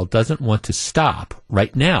Israel doesn't want to stop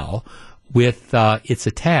right now with its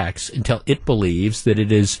attacks until it believes that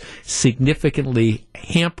it has significantly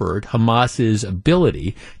hampered Hamas's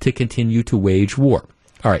ability to continue to wage war.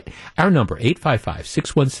 All right, our number,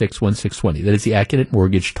 855-616-1620. That is the Accunet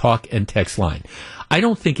Mortgage talk and text line. I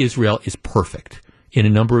don't think Israel is perfect in a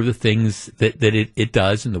number of the things that it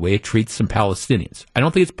does and the way it treats some Palestinians. I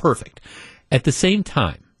don't think it's perfect. At the same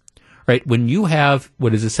time, right? When you have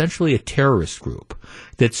what is essentially a terrorist group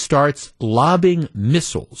that starts lobbing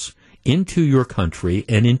missiles into your country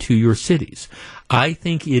and into your cities, I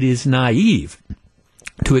think it is naive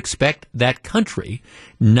to expect that country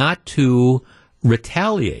not to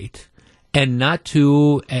retaliate and not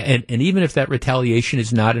to, and even if that retaliation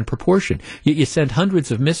is not in proportion, you send hundreds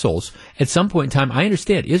of missiles. At some point in time, I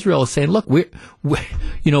understand Israel is saying, look, we're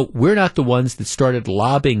not the ones that started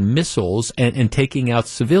lobbing missiles and taking out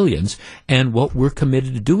civilians. And what we're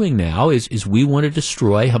committed to doing now is we want to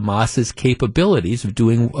destroy Hamas's capabilities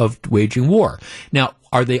of waging war. Now,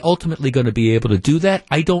 are they ultimately going to be able to do that?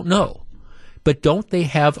 I don't know. But don't they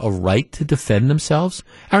have a right to defend themselves?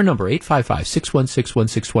 Our number,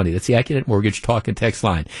 855-616-1620. That's the AccuNet Mortgage talk and text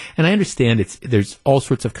line. And I understand there's all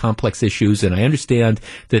sorts of complex issues, and I understand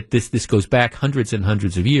that this goes back hundreds and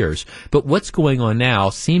hundreds of years. But what's going on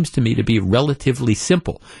now seems to me to be relatively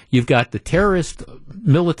simple. You've got the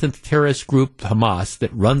militant terrorist group Hamas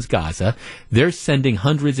that runs Gaza. They're sending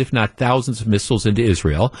hundreds, if not thousands, of missiles into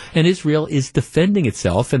Israel, and Israel is defending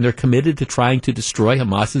itself, and they're committed to trying to destroy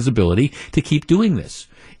Hamas's ability to keep doing this.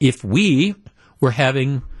 If we were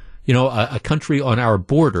having, a country on our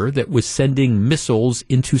border that was sending missiles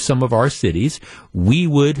into some of our cities, we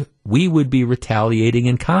would be retaliating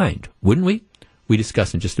in kind, wouldn't we? We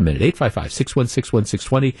discuss in just a minute.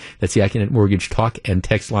 855-616-1620. That's the AccuNet Mortgage talk and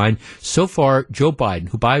text line. So far, Joe Biden,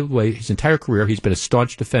 who, by the way, his entire career, he's been a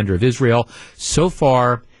staunch defender of Israel. So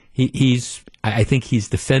far, I think he's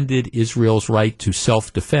defended Israel's right to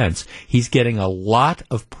self-defense. He's getting a lot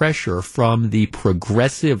of pressure from the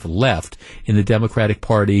progressive left in the Democratic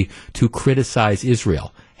Party to criticize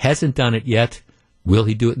Israel. Hasn't done it yet. Will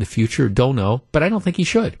he do it in the future? Don't know, but I don't think he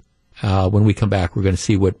should. When we come back, we're going to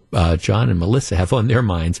see what John and Melissa have on their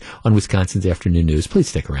minds on Wisconsin's Afternoon News. Please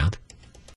stick around.